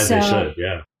as they should,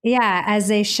 yeah. Yeah, as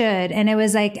they should. And it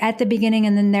was like at the beginning,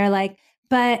 and then they're like,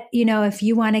 But, if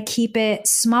you want to keep it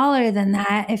smaller than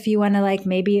that, if you want to like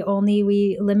maybe only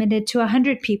we limited to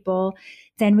 100 people,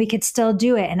 then we could still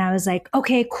do it. And I was like,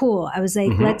 okay, cool. I was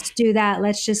like, let's do that.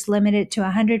 Let's just limit it to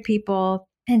 100 people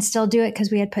and still do it,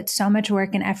 because we had put so much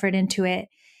work and effort into it.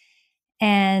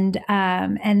 And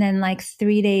then like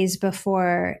 3 days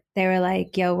before, they were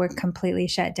like, yo, we're completely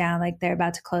shut down. Like they're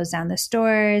about to close down the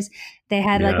stores. They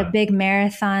had like a big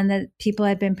marathon that people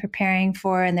had been preparing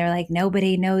for. And they're like,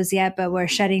 nobody knows yet, but we're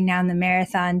shutting down the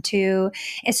marathon too.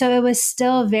 And so it was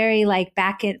still very like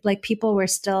like people were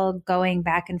still going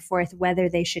back and forth whether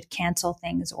they should cancel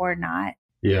things or not.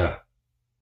 Yeah.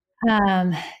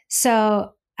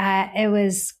 So it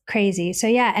was crazy. So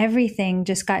yeah, everything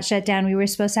just got shut down. We were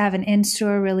supposed to have an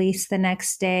in-store release the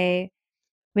next day,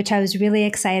 which I was really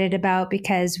excited about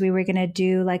because we were going to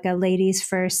do like a ladies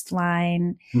first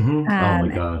line. Oh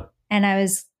my God. And I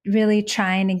was really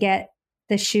trying to get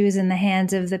the shoes in the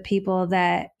hands of the people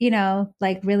that,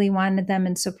 like really wanted them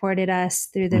and supported us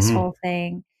through this whole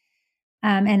thing.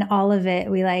 And all of it,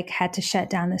 we like had to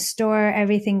shut down the store.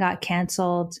 Everything got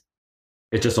canceled.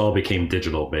 It just all became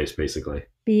digital based, basically.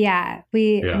 Yeah,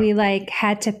 we like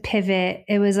had to pivot.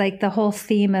 It was like the whole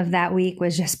theme of that week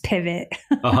was just pivot.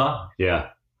 Yeah.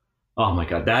 Oh my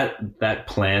God. That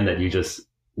plan that you just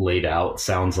laid out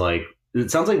sounds like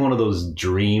one of those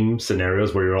dream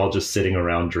scenarios where you're all just sitting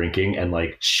around drinking and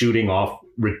like shooting off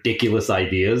ridiculous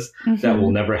ideas that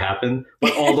will never happen,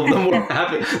 but all of them will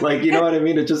happen. Like, you know what I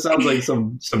mean? It just sounds like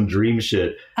some dream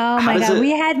shit. Oh my God.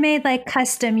 We had made like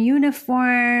custom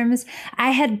uniforms.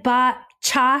 I had bought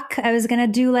chalk. I was going to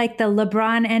do like the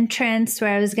LeBron entrance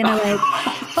where I was going to like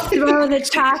throw the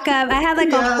chalk up. I had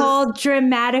like a whole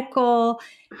dramatical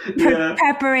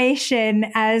preparation.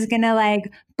 I was going to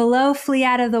like blow Flea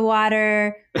out of the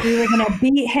water. We were going to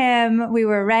beat him. We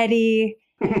were ready.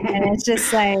 And it's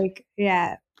just like,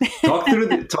 yeah. Talk through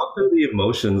the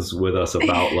emotions with us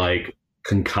about like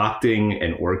concocting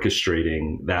and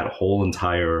orchestrating that whole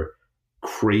entire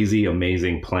crazy,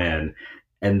 amazing plan.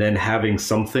 And then having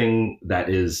something that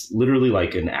is literally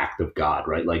like an act of God,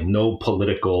 right? Like no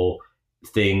political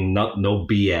thing, no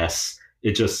BS.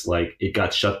 It just like, it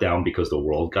got shut down because the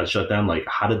world got shut down. Like,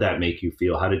 how did that make you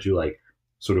feel? How did you like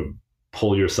sort of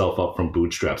pull yourself up from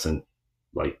bootstraps and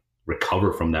like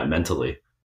recover from that mentally?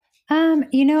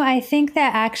 I think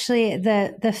that actually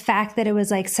the fact that it was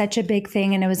like such a big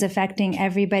thing and it was affecting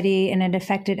everybody and it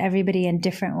affected everybody in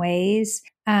different ways,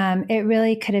 it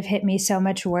really could have hit me so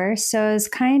much worse. So it was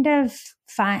kind of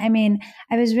fine. I mean,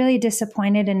 I was really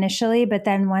disappointed initially, but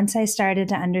then once I started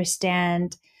to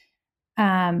understand,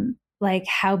 like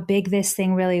how big this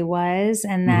thing really was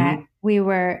and that we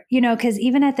were, because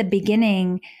even at the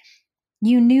beginning,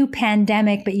 you knew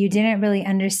pandemic, but you didn't really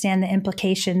understand the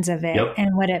implications of it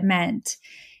and what it meant,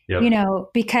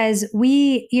 because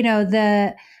we,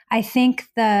 I think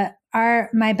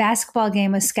my basketball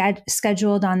game was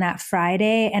scheduled on that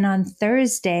Friday. And on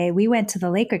Thursday, we went to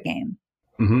the Laker game.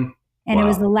 And it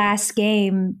was the last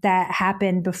game that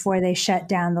happened before they shut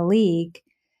down the league.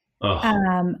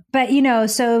 But,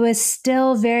 so it was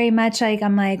still very much like,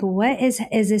 I'm like, what is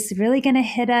this really going to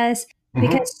hit us?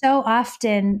 Because so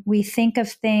often we think of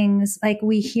things, like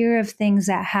we hear of things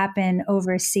that happen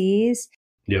overseas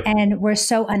and we're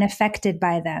so unaffected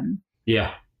by them.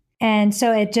 Yeah. And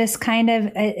so it just kind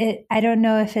of, I don't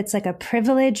know if it's like a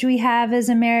privilege we have as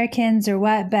Americans or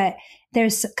what, but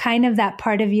there's kind of that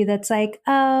part of you that's like,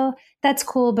 oh, that's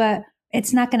cool, but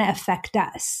it's not going to affect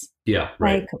us. Yeah.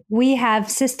 Right. Like we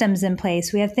have systems in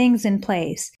place. We have things in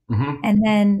place. And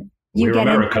then you get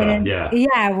America, into it.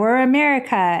 Yeah, we're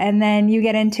America. And then you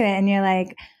get into it and you're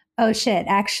like, oh shit,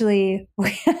 actually,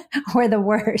 we're the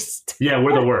worst. Yeah,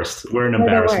 we're the worst. We're an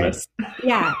embarrassment.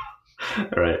 Yeah.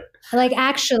 Right. Like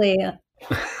actually.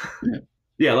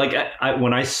 Yeah, like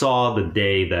when I saw the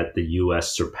day that the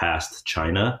US surpassed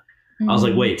China, I was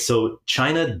like, wait, so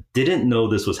China didn't know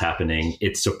this was happening.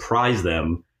 It surprised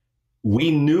them.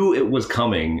 We knew it was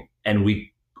coming and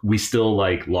we still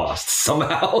like lost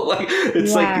somehow. Like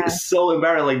it's like so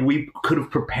embarrassing. Like we could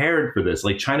have prepared for this.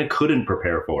 Like China couldn't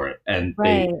prepare for it, and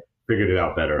they figured it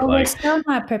out better. Well, like we're still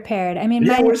not prepared. I mean,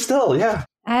 we're still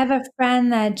I have a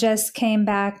friend that just came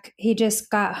back. He just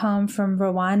got home from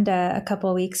Rwanda a couple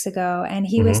of weeks ago, and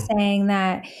he was saying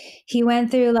that he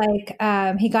went through like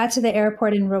he got to the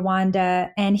airport in Rwanda,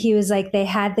 and he was like, they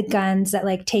had the guns that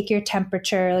like take your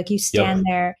temperature, like you stand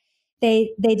there.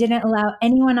 They didn't allow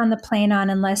anyone on the plane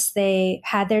on unless they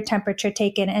had their temperature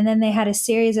taken. And then they had a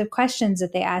series of questions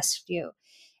that they asked you.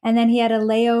 And then he had a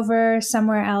layover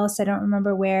somewhere else. I don't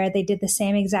remember where. They did the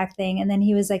same exact thing. And then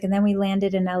he was like, and then we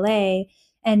landed in LA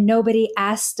and nobody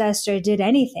asked us or did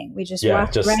anything. We just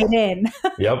walked right in.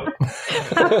 Yep.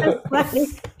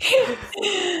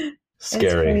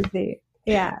 Scary. It's crazy.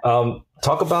 Yeah.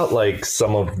 Talk about like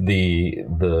some of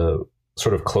the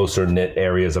sort of closer knit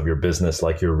areas of your business,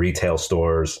 like your retail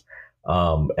stores,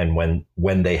 and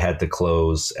when they had to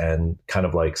close, and kind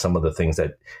of like some of the things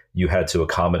that you had to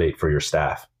accommodate for your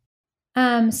staff.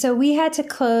 So we had to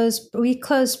close. We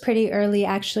closed pretty early.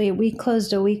 Actually, we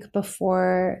closed a week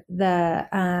before the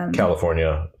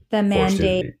California the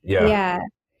mandate. Yeah.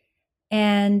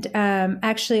 And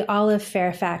actually, all of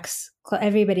Fairfax,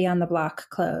 everybody on the block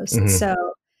closed. Mm-hmm. So,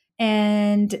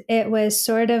 and it was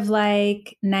sort of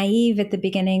like naive at the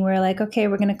beginning. We're like, okay,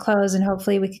 we're going to close, and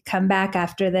hopefully we could come back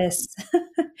after this.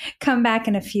 Come back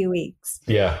in a few weeks.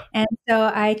 Yeah. And so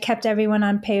I kept everyone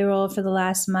on payroll for the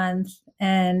last month.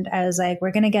 And I was like,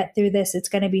 we're going to get through this. It's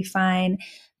going to be fine.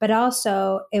 But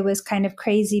also it was kind of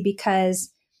crazy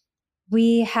because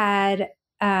we had,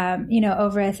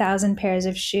 over 1,000 pairs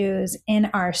of shoes in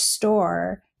our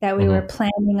store that we were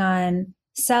planning on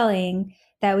selling,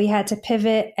 that we had to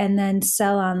pivot and then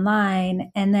sell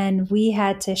online. And then we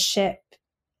had to ship,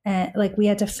 we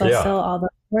had to fulfill all the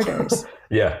orders.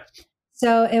 Yeah.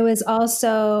 So it was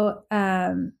also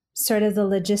sort of the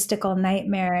logistical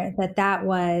nightmare that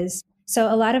was.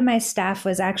 So a lot of my staff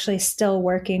was actually still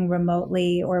working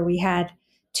remotely, or we had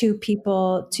 2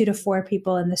 to 4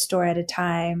 people in the store at a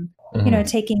time,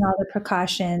 taking all the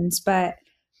precautions. But,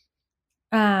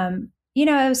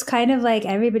 it was kind of like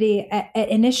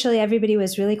initially everybody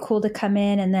was really cool to come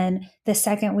in. And then the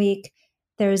second week,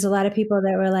 there was a lot of people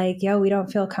that were like, yo, we don't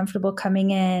feel comfortable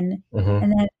coming in.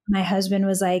 And then my husband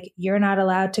was like, you're not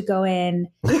allowed to go in.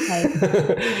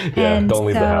 Don't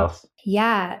leave the house.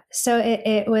 Yeah. So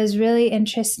it was really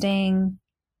interesting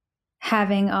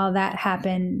having all that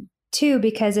happen too,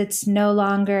 because it's no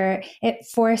longer, it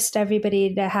forced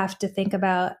everybody to have to think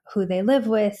about who they live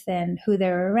with and who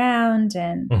they're around.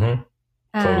 And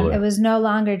Totally. It was no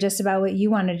longer just about what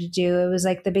you wanted to do. It was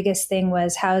like the biggest thing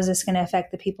was, how is this going to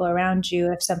affect the people around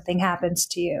you if something happens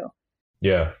to you?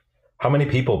 Yeah. How many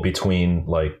people between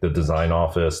like the design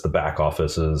office, the back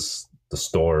offices, the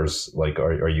stores, like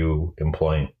are you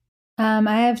employing?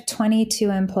 I have 22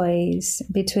 employees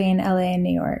between LA and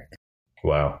New York.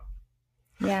 Wow.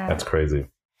 Yeah. That's crazy.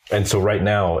 And so right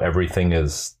now everything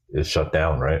is shut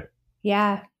down, right?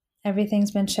 Yeah. Everything's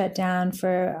been shut down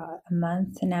for a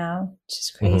month now, which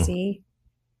is crazy.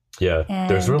 Yeah. And,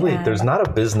 there's not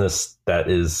a business that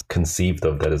is conceived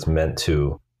of that is meant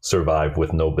to survive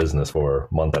with no business for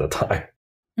a month at a time.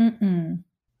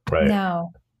 Right.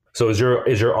 No. So is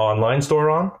your online store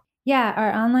on? Yeah,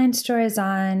 our online store is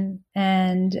on,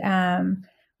 and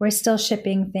we're still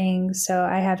shipping things. So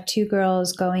I have 2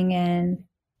 girls going in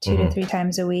 2 to 3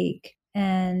 times a week,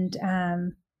 and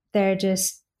they're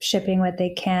just shipping what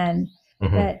they can.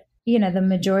 But, the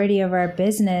majority of our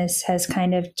business has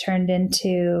kind of turned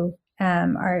into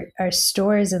our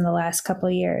stores in the last couple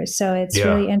of years. So it's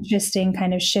really interesting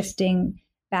kind of shifting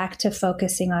back to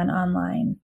focusing on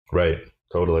online. Right.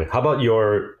 Totally. How about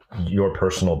your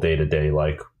personal day-to-day?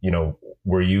 Like,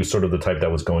 were you sort of the type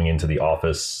that was going into the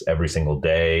office every single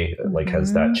day? Like,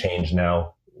 has that changed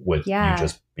now with you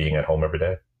just being at home every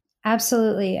day?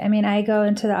 Absolutely. I mean, I go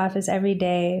into the office every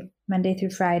day, Monday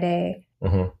through Friday,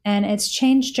 and it's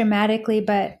changed dramatically.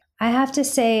 But I have to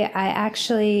say, I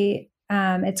actually,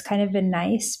 it's kind of been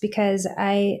nice because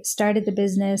I started the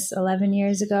business 11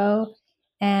 years ago.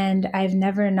 And I've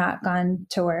never not gone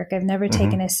to work. I've never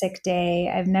taken a sick day.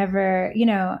 I've never,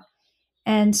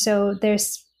 and so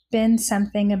there's been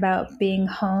something about being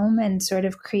home and sort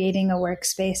of creating a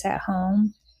workspace at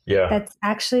home. Yeah. That's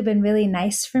actually been really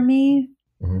nice for me.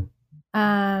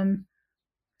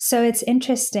 So it's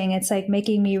interesting. It's like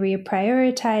making me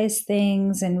reprioritize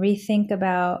things and rethink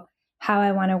about how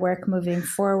I want to work moving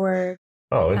forward.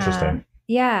 Oh, interesting.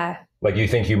 Yeah. Like you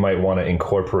think you might want to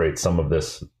incorporate some of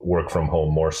this work from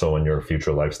home more so in your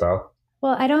future lifestyle?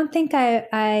 Well, I don't think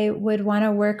I would want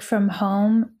to work from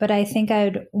home, but I think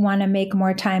I'd want to make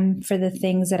more time for the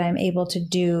things that I'm able to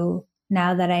do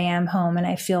now that I am home and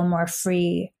I feel more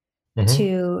free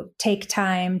to take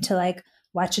time to like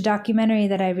watch a documentary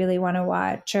that I really want to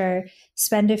watch or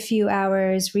spend a few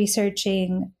hours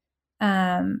researching,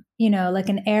 like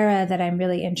an era that I'm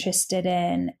really interested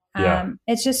in.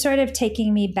 It's just sort of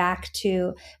taking me back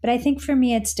to, but I think for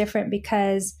me, it's different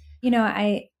because,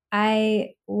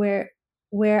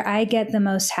 where I get the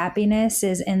most happiness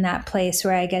is in that place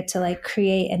where I get to like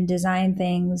create and design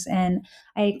things. And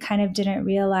I kind of didn't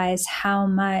realize how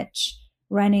much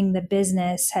running the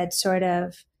business had sort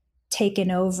of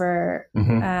taken over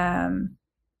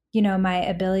my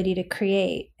ability to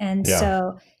create. And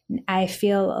so I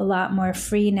feel a lot more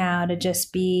free now to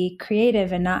just be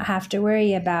creative and not have to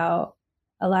worry about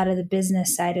a lot of the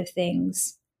business side of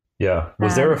things. Yeah.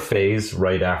 Was there a phase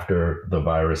right after the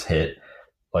virus hit,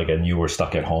 like, and you were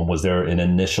stuck at home? Was there an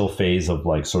initial phase of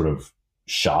like sort of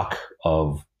shock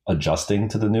of adjusting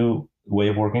to the new way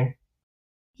of working?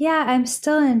 Yeah, I'm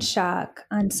still in shock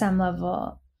on some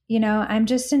level. I'm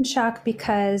just in shock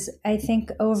because I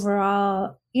think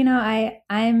overall,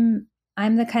 I'm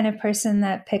the kind of person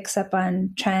that picks up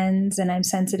on trends and I'm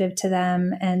sensitive to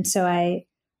them. And so I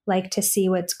like to see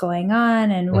what's going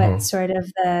on and what sort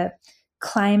of the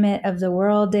climate of the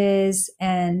world is.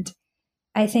 And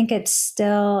I think it's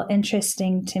still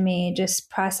interesting to me just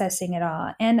processing it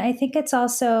all. And I think it's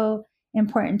also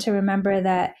important to remember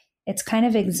that it's kind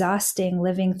of exhausting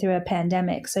living through a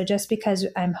pandemic. So just because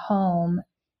I'm home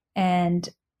and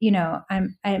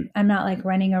I'm not like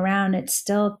running around, it's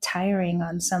still tiring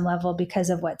on some level because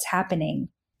of what's happening.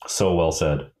 So well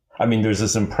said. I mean, there's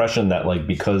this impression that like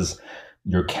because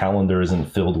your calendar isn't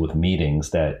filled with meetings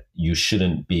that you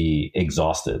shouldn't be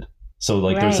exhausted. So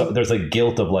like there's a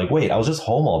guilt of like, wait, I was just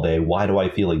home all day. Why do I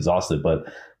feel exhausted? But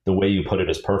the way you put it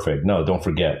is perfect. No, don't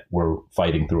forget, we're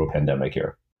fighting through a pandemic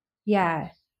here. Yeah.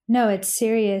 No, it's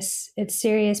serious. It's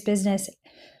serious business.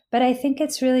 But I think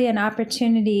it's really an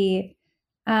opportunity.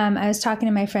 I was talking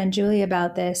to my friend Julie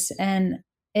about this, and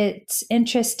it's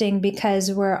interesting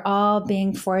because we're all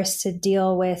being forced to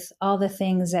deal with all the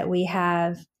things that we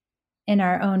have in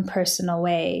our own personal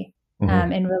way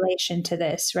in relation to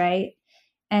this, right?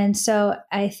 And so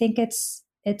I think it's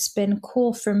been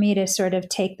cool for me to sort of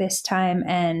take this time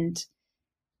and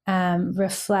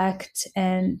reflect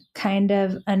and kind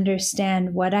of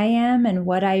understand what I am and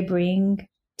what I bring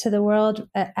to the world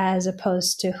as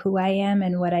opposed to who I am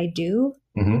and what I do.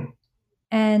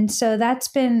 And so that's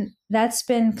been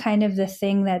kind of the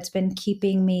thing that's been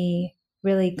keeping me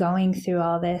really going through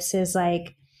all this, is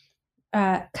like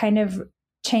kind of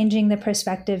changing the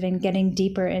perspective and getting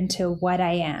deeper into what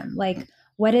I am. Like,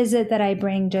 what is it that I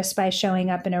bring just by showing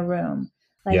up in a room?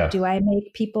 Like, do I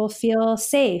make people feel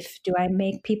safe? Do I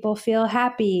make people feel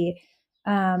happy?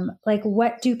 Like,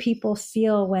 what do people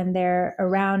feel when they're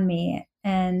around me?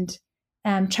 And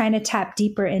trying to tap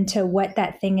deeper into what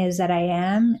that thing is that I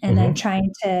am, and then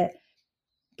trying to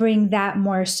bring that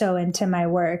more so into my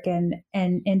work and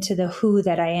into the who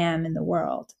that I am in the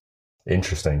world.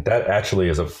 Interesting. That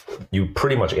actually you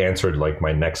pretty much answered like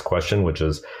my next question, which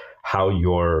is how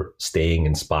you're staying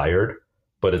inspired.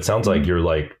 But it sounds like you're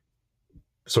like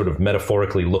sort of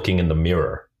metaphorically looking in the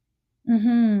mirror,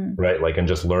 right? Like, and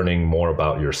just learning more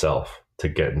about yourself to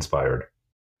get inspired.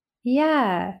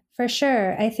 Yeah, for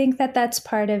sure. I think that that's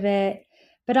part of it.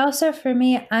 But also for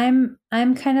me, I'm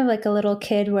kind of like a little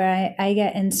kid where I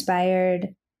get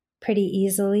inspired pretty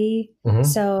easily.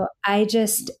 So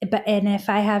and if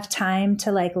I have time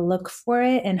to like look for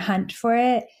it and hunt for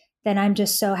it, then I'm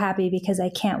just so happy because I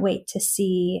can't wait to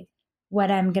see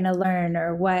what I'm going to learn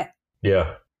or what,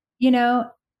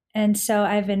 and so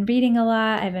I've been reading a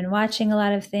lot. I've been watching a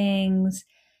lot of things.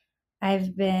 I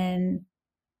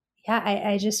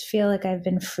just feel like I've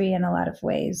been free in a lot of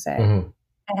ways that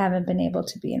I haven't been able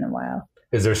to be in a while.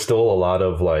 Is there still a lot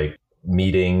of like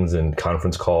meetings and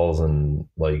conference calls and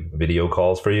like video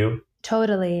calls for you?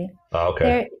 Totally. Oh,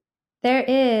 okay. There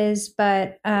is,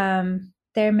 but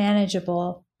they're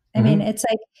manageable. I mean, it's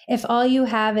like if all you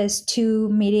have is 2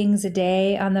 meetings a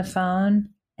day on the phone,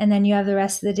 and then you have the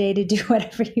rest of the day to do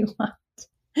whatever you want.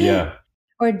 Yeah.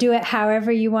 Or do it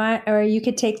however you want. Or you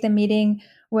could take the meeting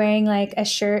wearing like a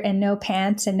shirt and no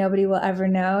pants and nobody will ever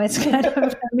know. It's kind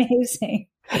of amazing.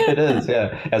 It is,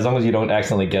 yeah. As long as you don't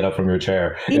accidentally get up from your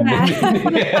chair. Yeah.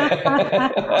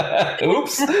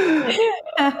 Oops.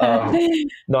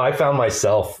 No, I found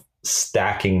myself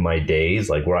stacking my days,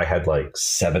 like where I had like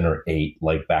 7 or 8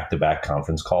 like back-to-back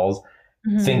conference calls,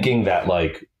 thinking that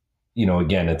like,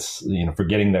 again, it's,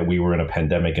 forgetting that we were in a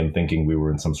pandemic and thinking we were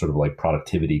in some sort of like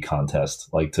productivity contest,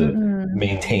 like to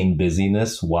maintain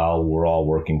busyness while we're all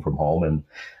working from home. And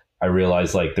I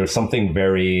realized like there's something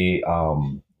very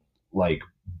like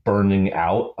burning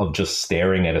out of just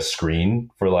staring at a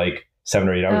screen for like 7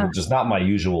 or 8 hours, which is not my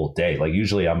usual day. Like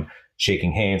usually I'm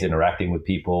shaking hands, interacting with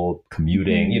people,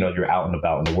 commuting, you're out and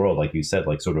about in the world, like you said,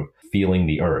 like sort of feeling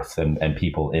the earth and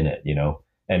people in it,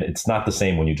 and it's not the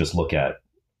same when you just look at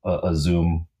a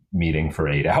Zoom meeting for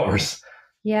 8 hours.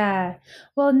 Yeah.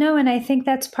 Well, no. And I think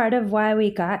that's part of why we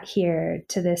got here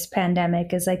to this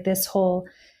pandemic, is like this whole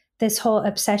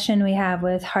obsession we have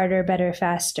with harder, better,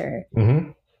 faster.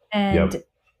 And, so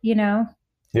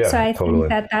I think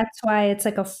that that's why it's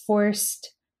like a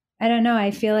forced I don't know.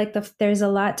 I feel like there's a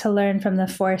lot to learn from the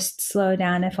forced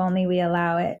slowdown if only we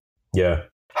allow it. Yeah.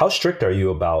 How strict are you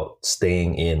about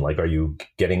staying in? Like, are you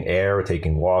getting air,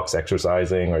 taking walks,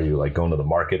 exercising? Are you like going to the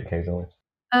market occasionally?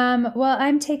 Well,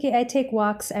 I take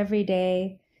walks every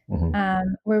day.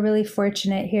 Mm-hmm. We're really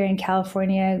fortunate here in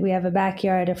California. We have a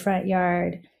backyard, a front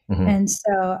yard. Mm-hmm. And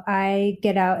so I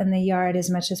get out in the yard as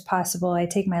much as possible. I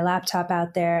take my laptop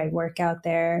out there. I work out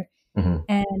there. Mm-hmm.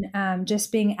 And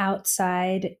just being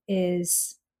outside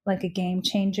is like a game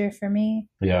changer for me.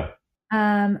 Yeah.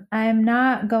 I'm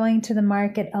not going to the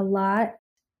market a lot.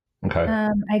 Okay.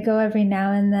 I go every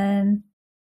now and then.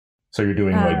 So you're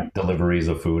doing like deliveries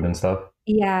of food and stuff?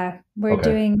 Yeah, we're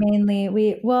doing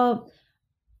mainly,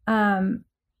 I'm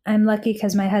lucky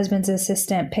because my husband's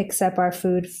assistant picks up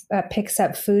food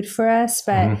for us,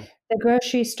 but mm-hmm. the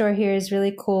grocery store here is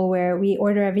really cool where we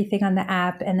order everything on the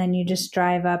app and then you just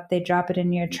drive up, they drop it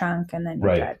in your trunk and then you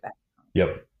drive back.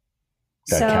 Yep.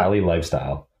 That Cali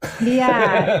lifestyle.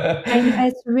 Yeah.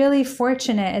 It's really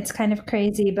fortunate. It's kind of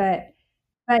crazy, but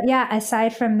yeah,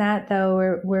 aside from that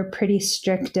though, we're pretty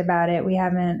strict about it.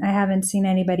 I haven't seen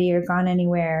anybody or gone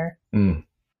anywhere. Mm.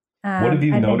 What have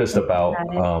you noticed about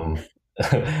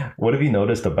what have you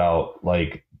noticed about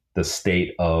like the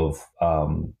state of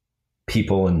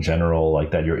people in general,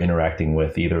 like that you're interacting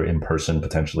with either in person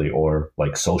potentially or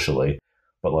like socially,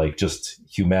 but like just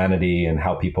humanity and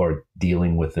how people are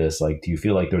dealing with this? Like, do you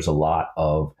feel like there's a lot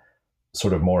of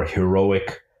sort of more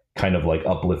heroic kind of like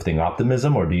uplifting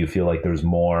optimism, or do you feel like there's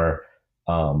more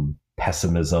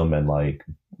pessimism and like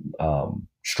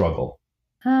struggle?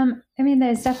 I mean,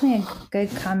 there's definitely a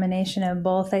good combination of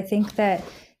both. I think that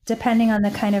depending on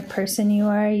the kind of person you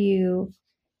are, you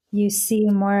see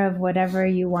more of whatever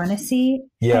you want to see,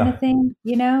 kind of thing,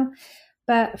 you know?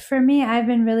 But for me, I've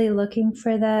been really looking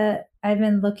for the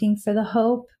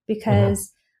hope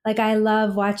because like I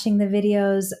love watching the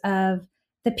videos of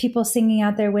the people singing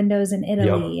out their windows in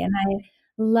Italy. Yep. And I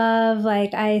love,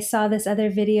 like, I saw this other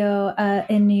video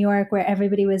in New York where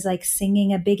everybody was like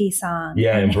singing a Biggie song.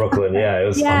 Yeah, in Brooklyn. Yeah, it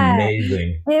was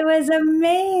amazing. It was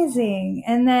amazing.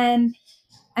 And then,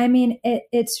 I mean,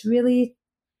 it's really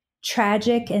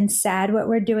tragic and sad what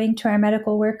we're doing to our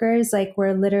medical workers. Like,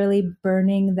 we're literally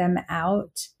burning them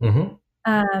out.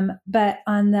 Mm-hmm. But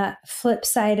on the flip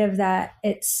side of that,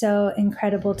 it's so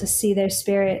incredible to see their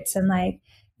spirits and like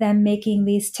them making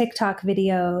these TikTok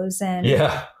videos. And,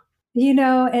 you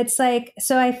know, it's like,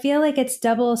 so I feel like it's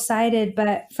double-sided,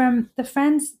 but from the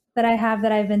friends that I have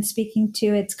that I've been speaking to,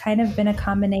 it's kind of been a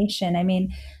combination. I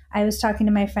mean, I was talking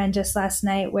to my friend just last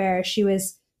night where she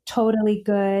was totally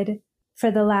good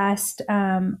for the last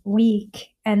week.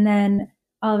 And then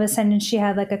all of a sudden she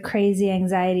had like a crazy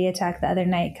anxiety attack the other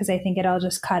night because I think it all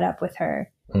just caught up with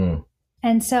her. Mm.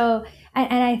 And so,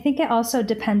 and I think it also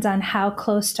depends on how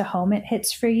close to home it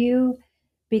hits for you,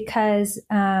 because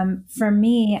for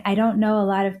me, I don't know a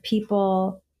lot of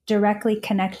people directly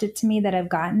connected to me that have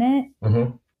gotten it.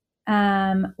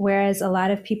 Mm-hmm. Whereas a lot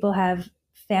of people have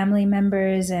family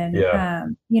members and,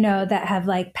 you know, that have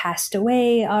like passed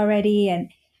away already. And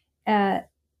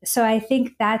so I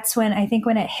think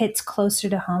when it hits closer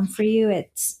to home for you,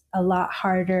 it's a lot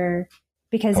harder.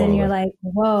 Because then you're like,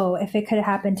 whoa, if it could have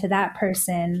happened to that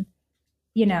person,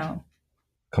 you know.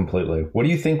 Completely. What do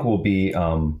you think will be,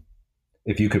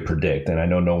 if you could predict, and I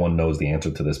know no one knows the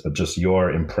answer to this, but just your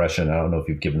impression, I don't know if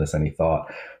you've given this any thought,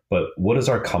 but what does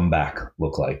our comeback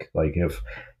look like? Like if,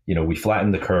 you know, we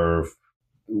flatten the curve,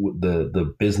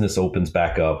 the business opens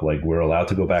back up, like we're allowed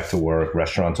to go back to work,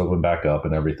 restaurants open back up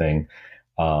and everything.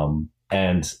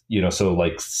 And, you know, so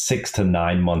like 6 to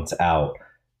 9 months out,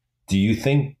 do you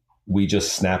think we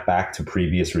just snap back to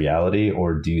previous reality,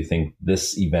 or do you think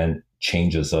this event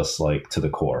changes us like to the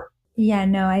core? Yeah,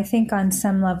 no, I think on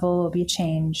some level we'll be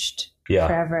changed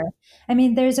forever. I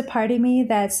mean, there's a part of me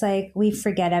that's like, we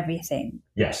forget everything.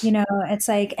 Yes. You know, it's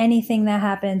like anything that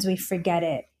happens, we forget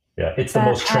it. Yeah. It's the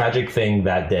most tragic thing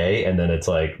that day. And then it's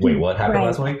like, wait, what happened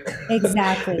last week?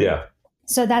 Exactly. Yeah.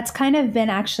 So that's kind of been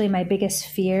actually my biggest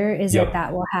fear is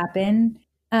that will happen.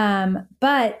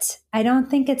 But I don't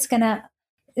think it's going to,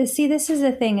 see, this is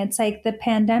the thing. It's like the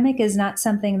pandemic is not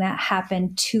something that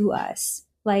happened to us.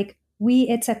 Like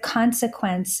it's a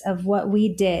consequence of what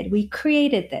we did. We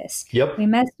created this. Yep. We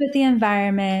messed with the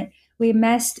environment. We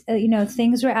messed, you know,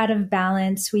 things were out of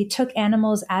balance. We took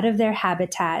animals out of their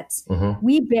habitats. Mm-hmm.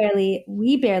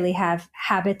 We barely have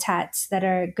habitats that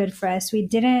are good for us.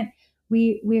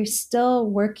 We're still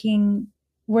working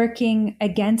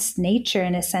against nature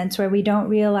in a sense where we don't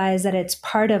realize that it's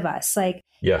part of us. Like,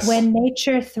 when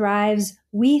nature thrives,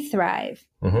 we thrive.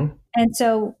 Mm-hmm. And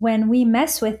so when we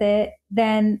mess with it,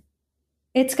 then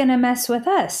it's going to mess with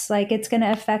us. Like it's going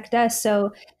to affect us.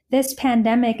 So this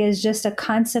pandemic is just a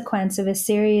consequence of a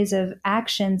series of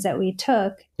actions that we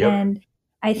took. Yep. And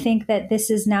I think that this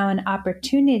is now an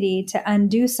opportunity to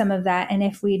undo some of that. And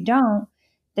if we don't,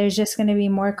 there's just going to be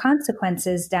more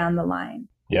consequences down the line.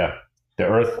 Yeah. The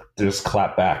earth just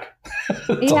clapped back.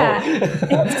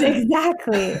 It's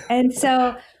exactly. And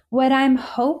so what I'm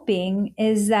hoping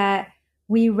is that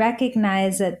we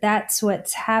recognize that that's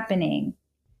what's happening,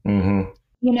 mm-hmm.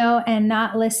 And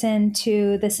not listen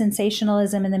to the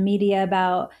sensationalism in the media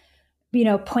about,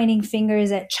 pointing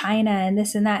fingers at China and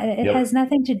this and that. It has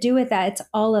nothing to do with that. It's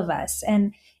all of us.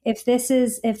 And if this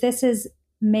has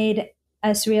made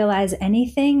us realize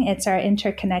anything, it's our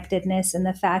interconnectedness and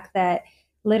the fact that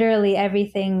literally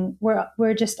everything,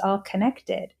 we're just all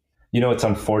connected. It's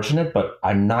unfortunate, but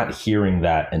I'm not hearing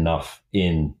that enough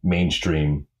in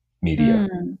mainstream media.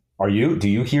 Are you? Do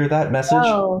you hear that message?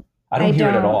 No, I don't hear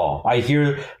it at all. I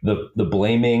hear the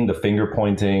blaming, the finger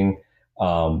pointing,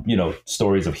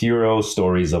 stories of heroes,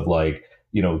 stories of like,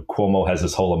 Cuomo has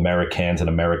this whole Americans and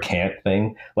Americant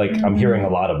thing. Like I'm hearing a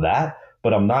lot of that,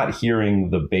 but I'm not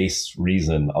hearing the base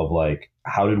reason of like,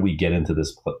 how did we get into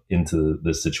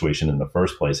this situation in the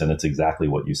first place? And it's exactly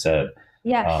what you said.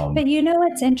 Yeah. But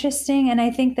what's interesting? And I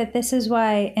think that this is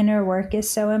why inner work is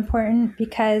so important,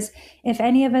 because if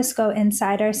any of us go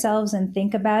inside ourselves and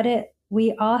think about it,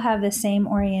 we all have the same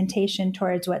orientation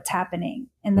towards what's happening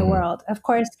in the world. Of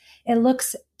course, it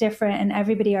looks different and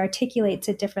everybody articulates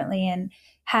it differently and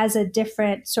has a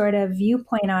different sort of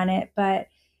viewpoint on it. But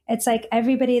it's like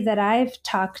everybody that I've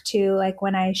talked to, like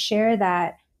when I share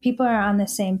that, people are on the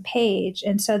same page.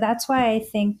 And so that's why I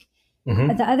think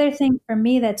the other thing for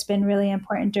me that's been really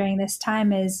important during this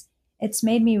time is it's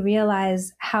made me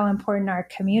realize how important our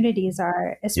communities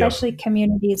are, especially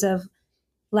communities of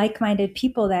like-minded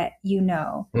people that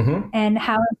and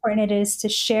how important it is to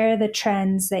share the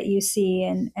trends that you see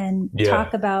and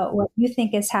talk about what you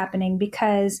think is happening,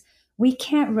 because we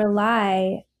can't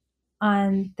rely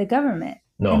on the government.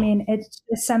 No. I mean, it's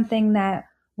just something that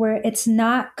it's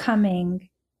not coming,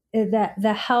 that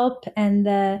the help and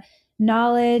the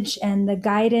knowledge and the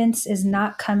guidance is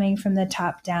not coming from the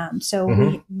top down. So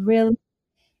we really,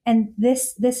 and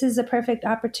this is a perfect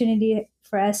opportunity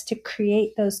for us to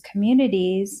create those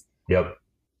communities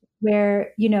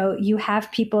where, you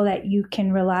have people that you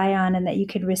can rely on and that you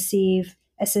could receive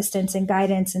assistance and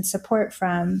guidance and support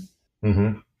from.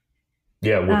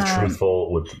 Yeah.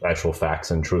 With actual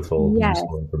facts and truthful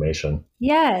useful information.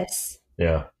 Yes.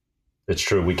 Yeah, it's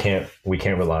true. We can't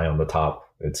rely on the top.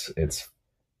 It's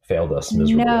failed us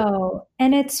miserably. No,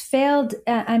 and it's failed.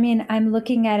 I'm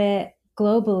looking at it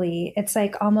globally. It's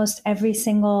like almost every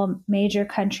single major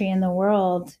country in the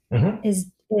world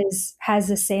has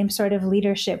the same sort of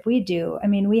leadership we do. I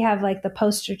mean, we have like the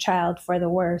poster child for the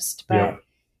worst, but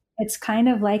it's kind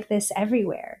of like this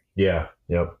everywhere. Yeah.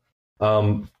 Yep.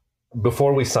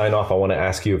 Before we sign off, I want to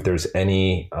ask you if there's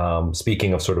any,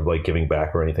 speaking of sort of like giving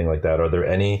back or anything like that, are there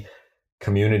any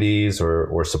communities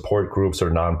or support groups or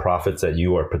nonprofits that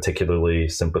you are particularly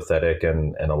sympathetic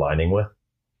and aligning with?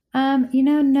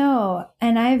 No.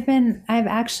 And I've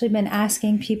actually been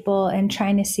asking people and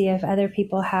trying to see if other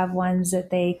people have ones that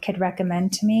they could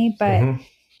recommend to me. But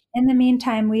in the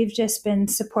meantime, we've just been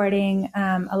supporting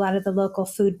a lot of the local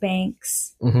food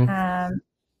banks,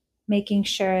 making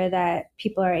sure that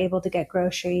people are able to get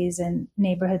groceries in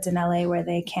neighborhoods in LA where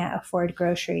they can't afford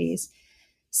groceries.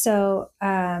 So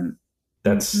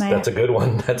that's a good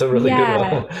one. That's a really good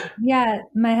one. Yeah,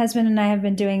 my husband and I have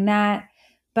been doing that.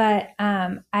 But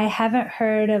I haven't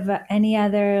heard of any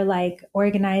other like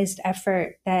organized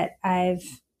effort that I've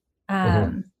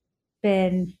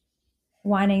been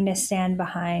wanting to stand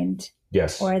behind.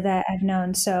 Yes. Or that I've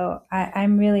known. So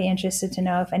I'm really interested to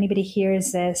know if anybody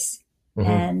hears this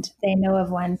and they know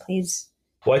of one, please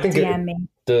DM me.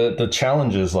 The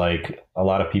challenge is like a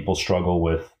lot of people struggle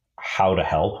with how to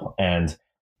help, and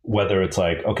whether it's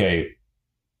like, okay,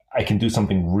 I can do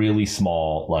something really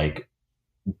small, like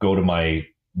go to my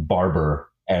barber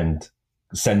and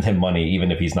send him money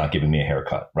even if he's not giving me a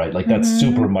haircut, right? Like that's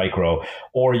super micro.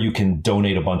 Or you can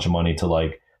donate a bunch of money to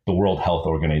like the World Health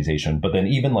Organization, but then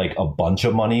even like a bunch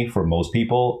of money for most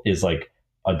people is like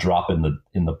a drop in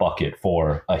the bucket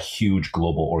for a huge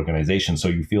global organization. So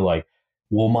you feel like,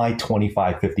 will my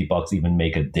 $25-$50 even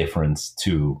make a difference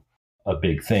to a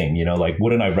big thing? Like,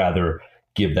 wouldn't I rather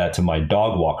give that to my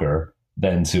dog walker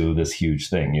than to this huge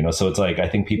thing, So it's like, I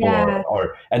think people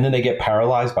are, and then they get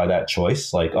paralyzed by that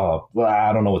choice. Like, oh, well,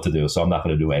 I don't know what to do, so I'm not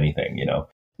going to do anything,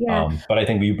 But I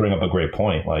think you bring up a great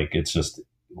point. Like, it's just,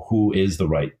 who is the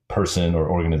right person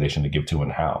or organization to give to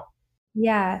and how?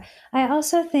 Yeah. I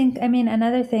also think, I mean,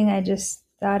 another thing I just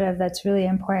thought of that's really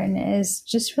important is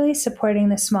just really supporting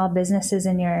the small businesses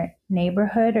in your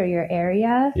neighborhood or your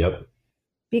area. Yep.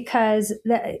 Because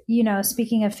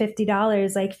speaking of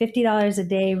 $50, like $50 a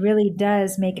day really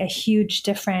does make a huge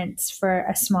difference for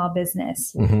a small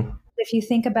business. Mm-hmm. If you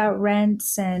think about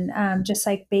rents and just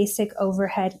like basic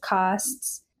overhead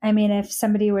costs, I mean, if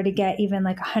somebody were to get even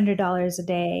like $100 a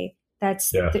day,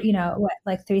 that's,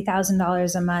 like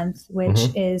 $3,000 a month, which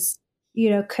Mm-hmm. is,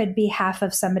 could be half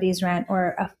of somebody's rent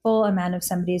or a full amount of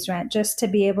somebody's rent, just to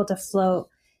be able to float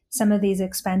some of these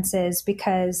expenses.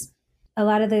 Because a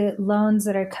lot of the loans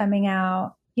that are coming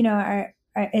out, are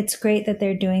it's great that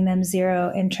they're doing them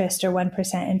 0 interest or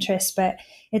 1% interest, but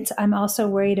I'm also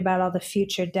worried about all the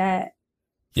future debt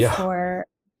for,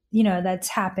 that's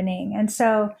happening. And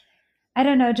so I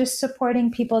don't know, just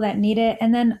supporting people that need it.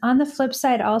 And then on the flip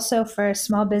side, also for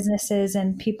small businesses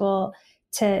and people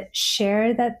to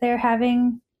share that they're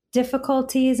having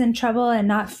difficulties and trouble and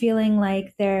not feeling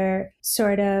like they're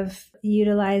sort of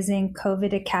utilizing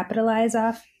COVID to capitalize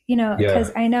off,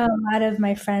 because I know a lot of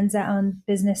my friends that own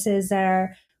businesses that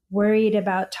are worried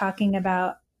about talking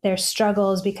about their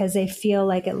struggles because they feel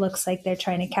like it looks like they're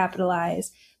trying to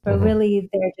capitalize, but really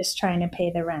they're just trying to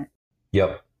pay the rent.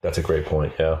 Yep. That's a great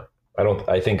point. Yeah.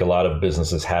 I think a lot of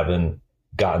businesses haven't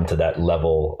gotten to that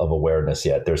level of awareness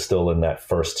yet. They're still in that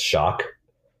first shock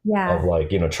of like,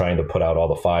 trying to put out all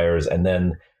the fires. And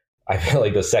then I feel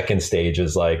like the second stage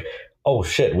is like, oh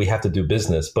shit, we have to do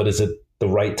business, but is it the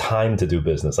right time to do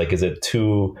business? Like, is it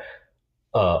too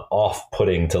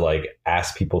off-putting to like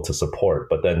ask people to support?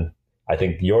 But then I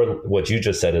think what you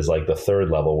just said is like the third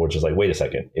level, which is like, wait a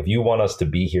second, if you want us to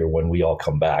be here when we all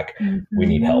come back, we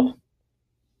need help.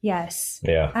 Yes.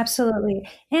 Yeah. Absolutely.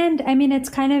 And I mean, it's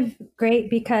kind of great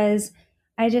because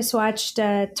I just watched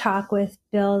a talk with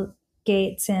Bill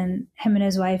Gates, and him and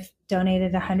his wife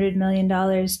donated $100 million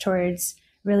towards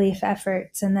relief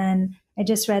efforts. And then I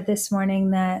just read this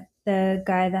morning that the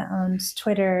guy that owns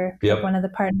Twitter, one of the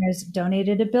partners,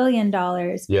 donated $1 billion.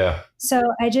 Yeah. So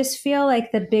I just feel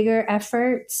like the bigger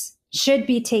efforts should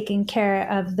be taking care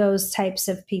of those types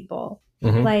of people.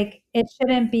 Mm-hmm. Like it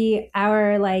shouldn't be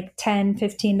our like $10,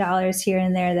 $15 here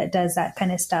and there that does that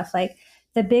kind of stuff. Like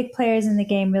the big players in the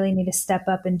game really need to step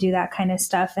up and do that kind of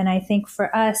stuff. And I think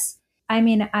for us, I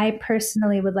mean, I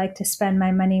personally would like to spend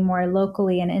my money more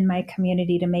locally and in my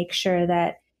community to make sure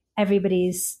that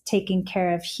everybody's taken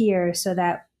care of here so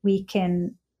that we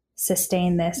can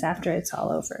sustain this after it's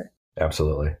all over.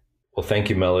 Absolutely. Well, thank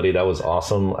you, Melody. That was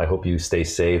awesome. I hope you stay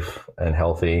safe and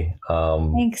healthy.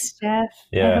 Thanks, Jeff.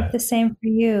 Yeah. I hope the same for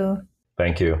you.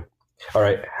 Thank you. All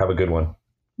right. Have a good one.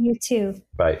 You too.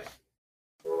 Bye.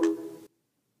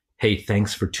 Hey,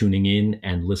 thanks for tuning in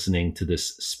and listening to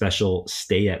this special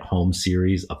stay-at-home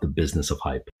series of The Business of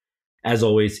Hype. As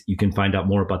always, you can find out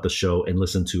more about the show and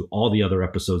listen to all the other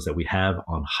episodes that we have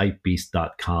on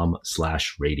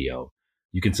hypebeast.com/radio.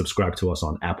 You can subscribe to us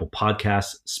on Apple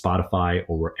Podcasts, Spotify,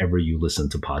 or wherever you listen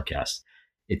to podcasts.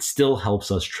 It still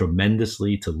helps us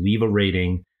tremendously to leave a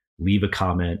rating, leave a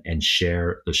comment, and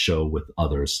share the show with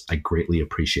others. I greatly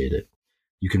appreciate it.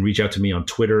 You can reach out to me on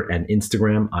Twitter and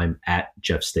Instagram. I'm at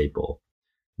Jeff Staple.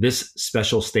 This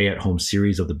special stay-at-home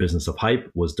series of The Business of Hype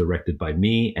was directed by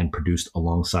me and produced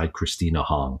alongside Christina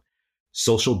Hong.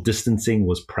 Social distancing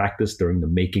was practiced during the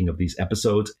making of these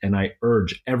episodes, and I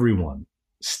urge everyone,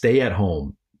 stay at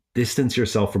home, distance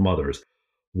yourself from others,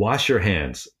 wash your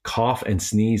hands, cough and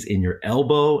sneeze in your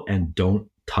elbow, and don't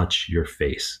touch your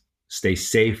face. Stay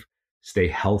safe, stay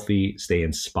healthy, stay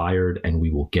inspired, and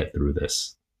we will get through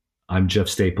this. I'm Jeff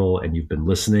Staple, and you've been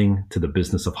listening to The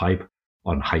Business of Hype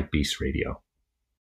on Hypebeast Radio.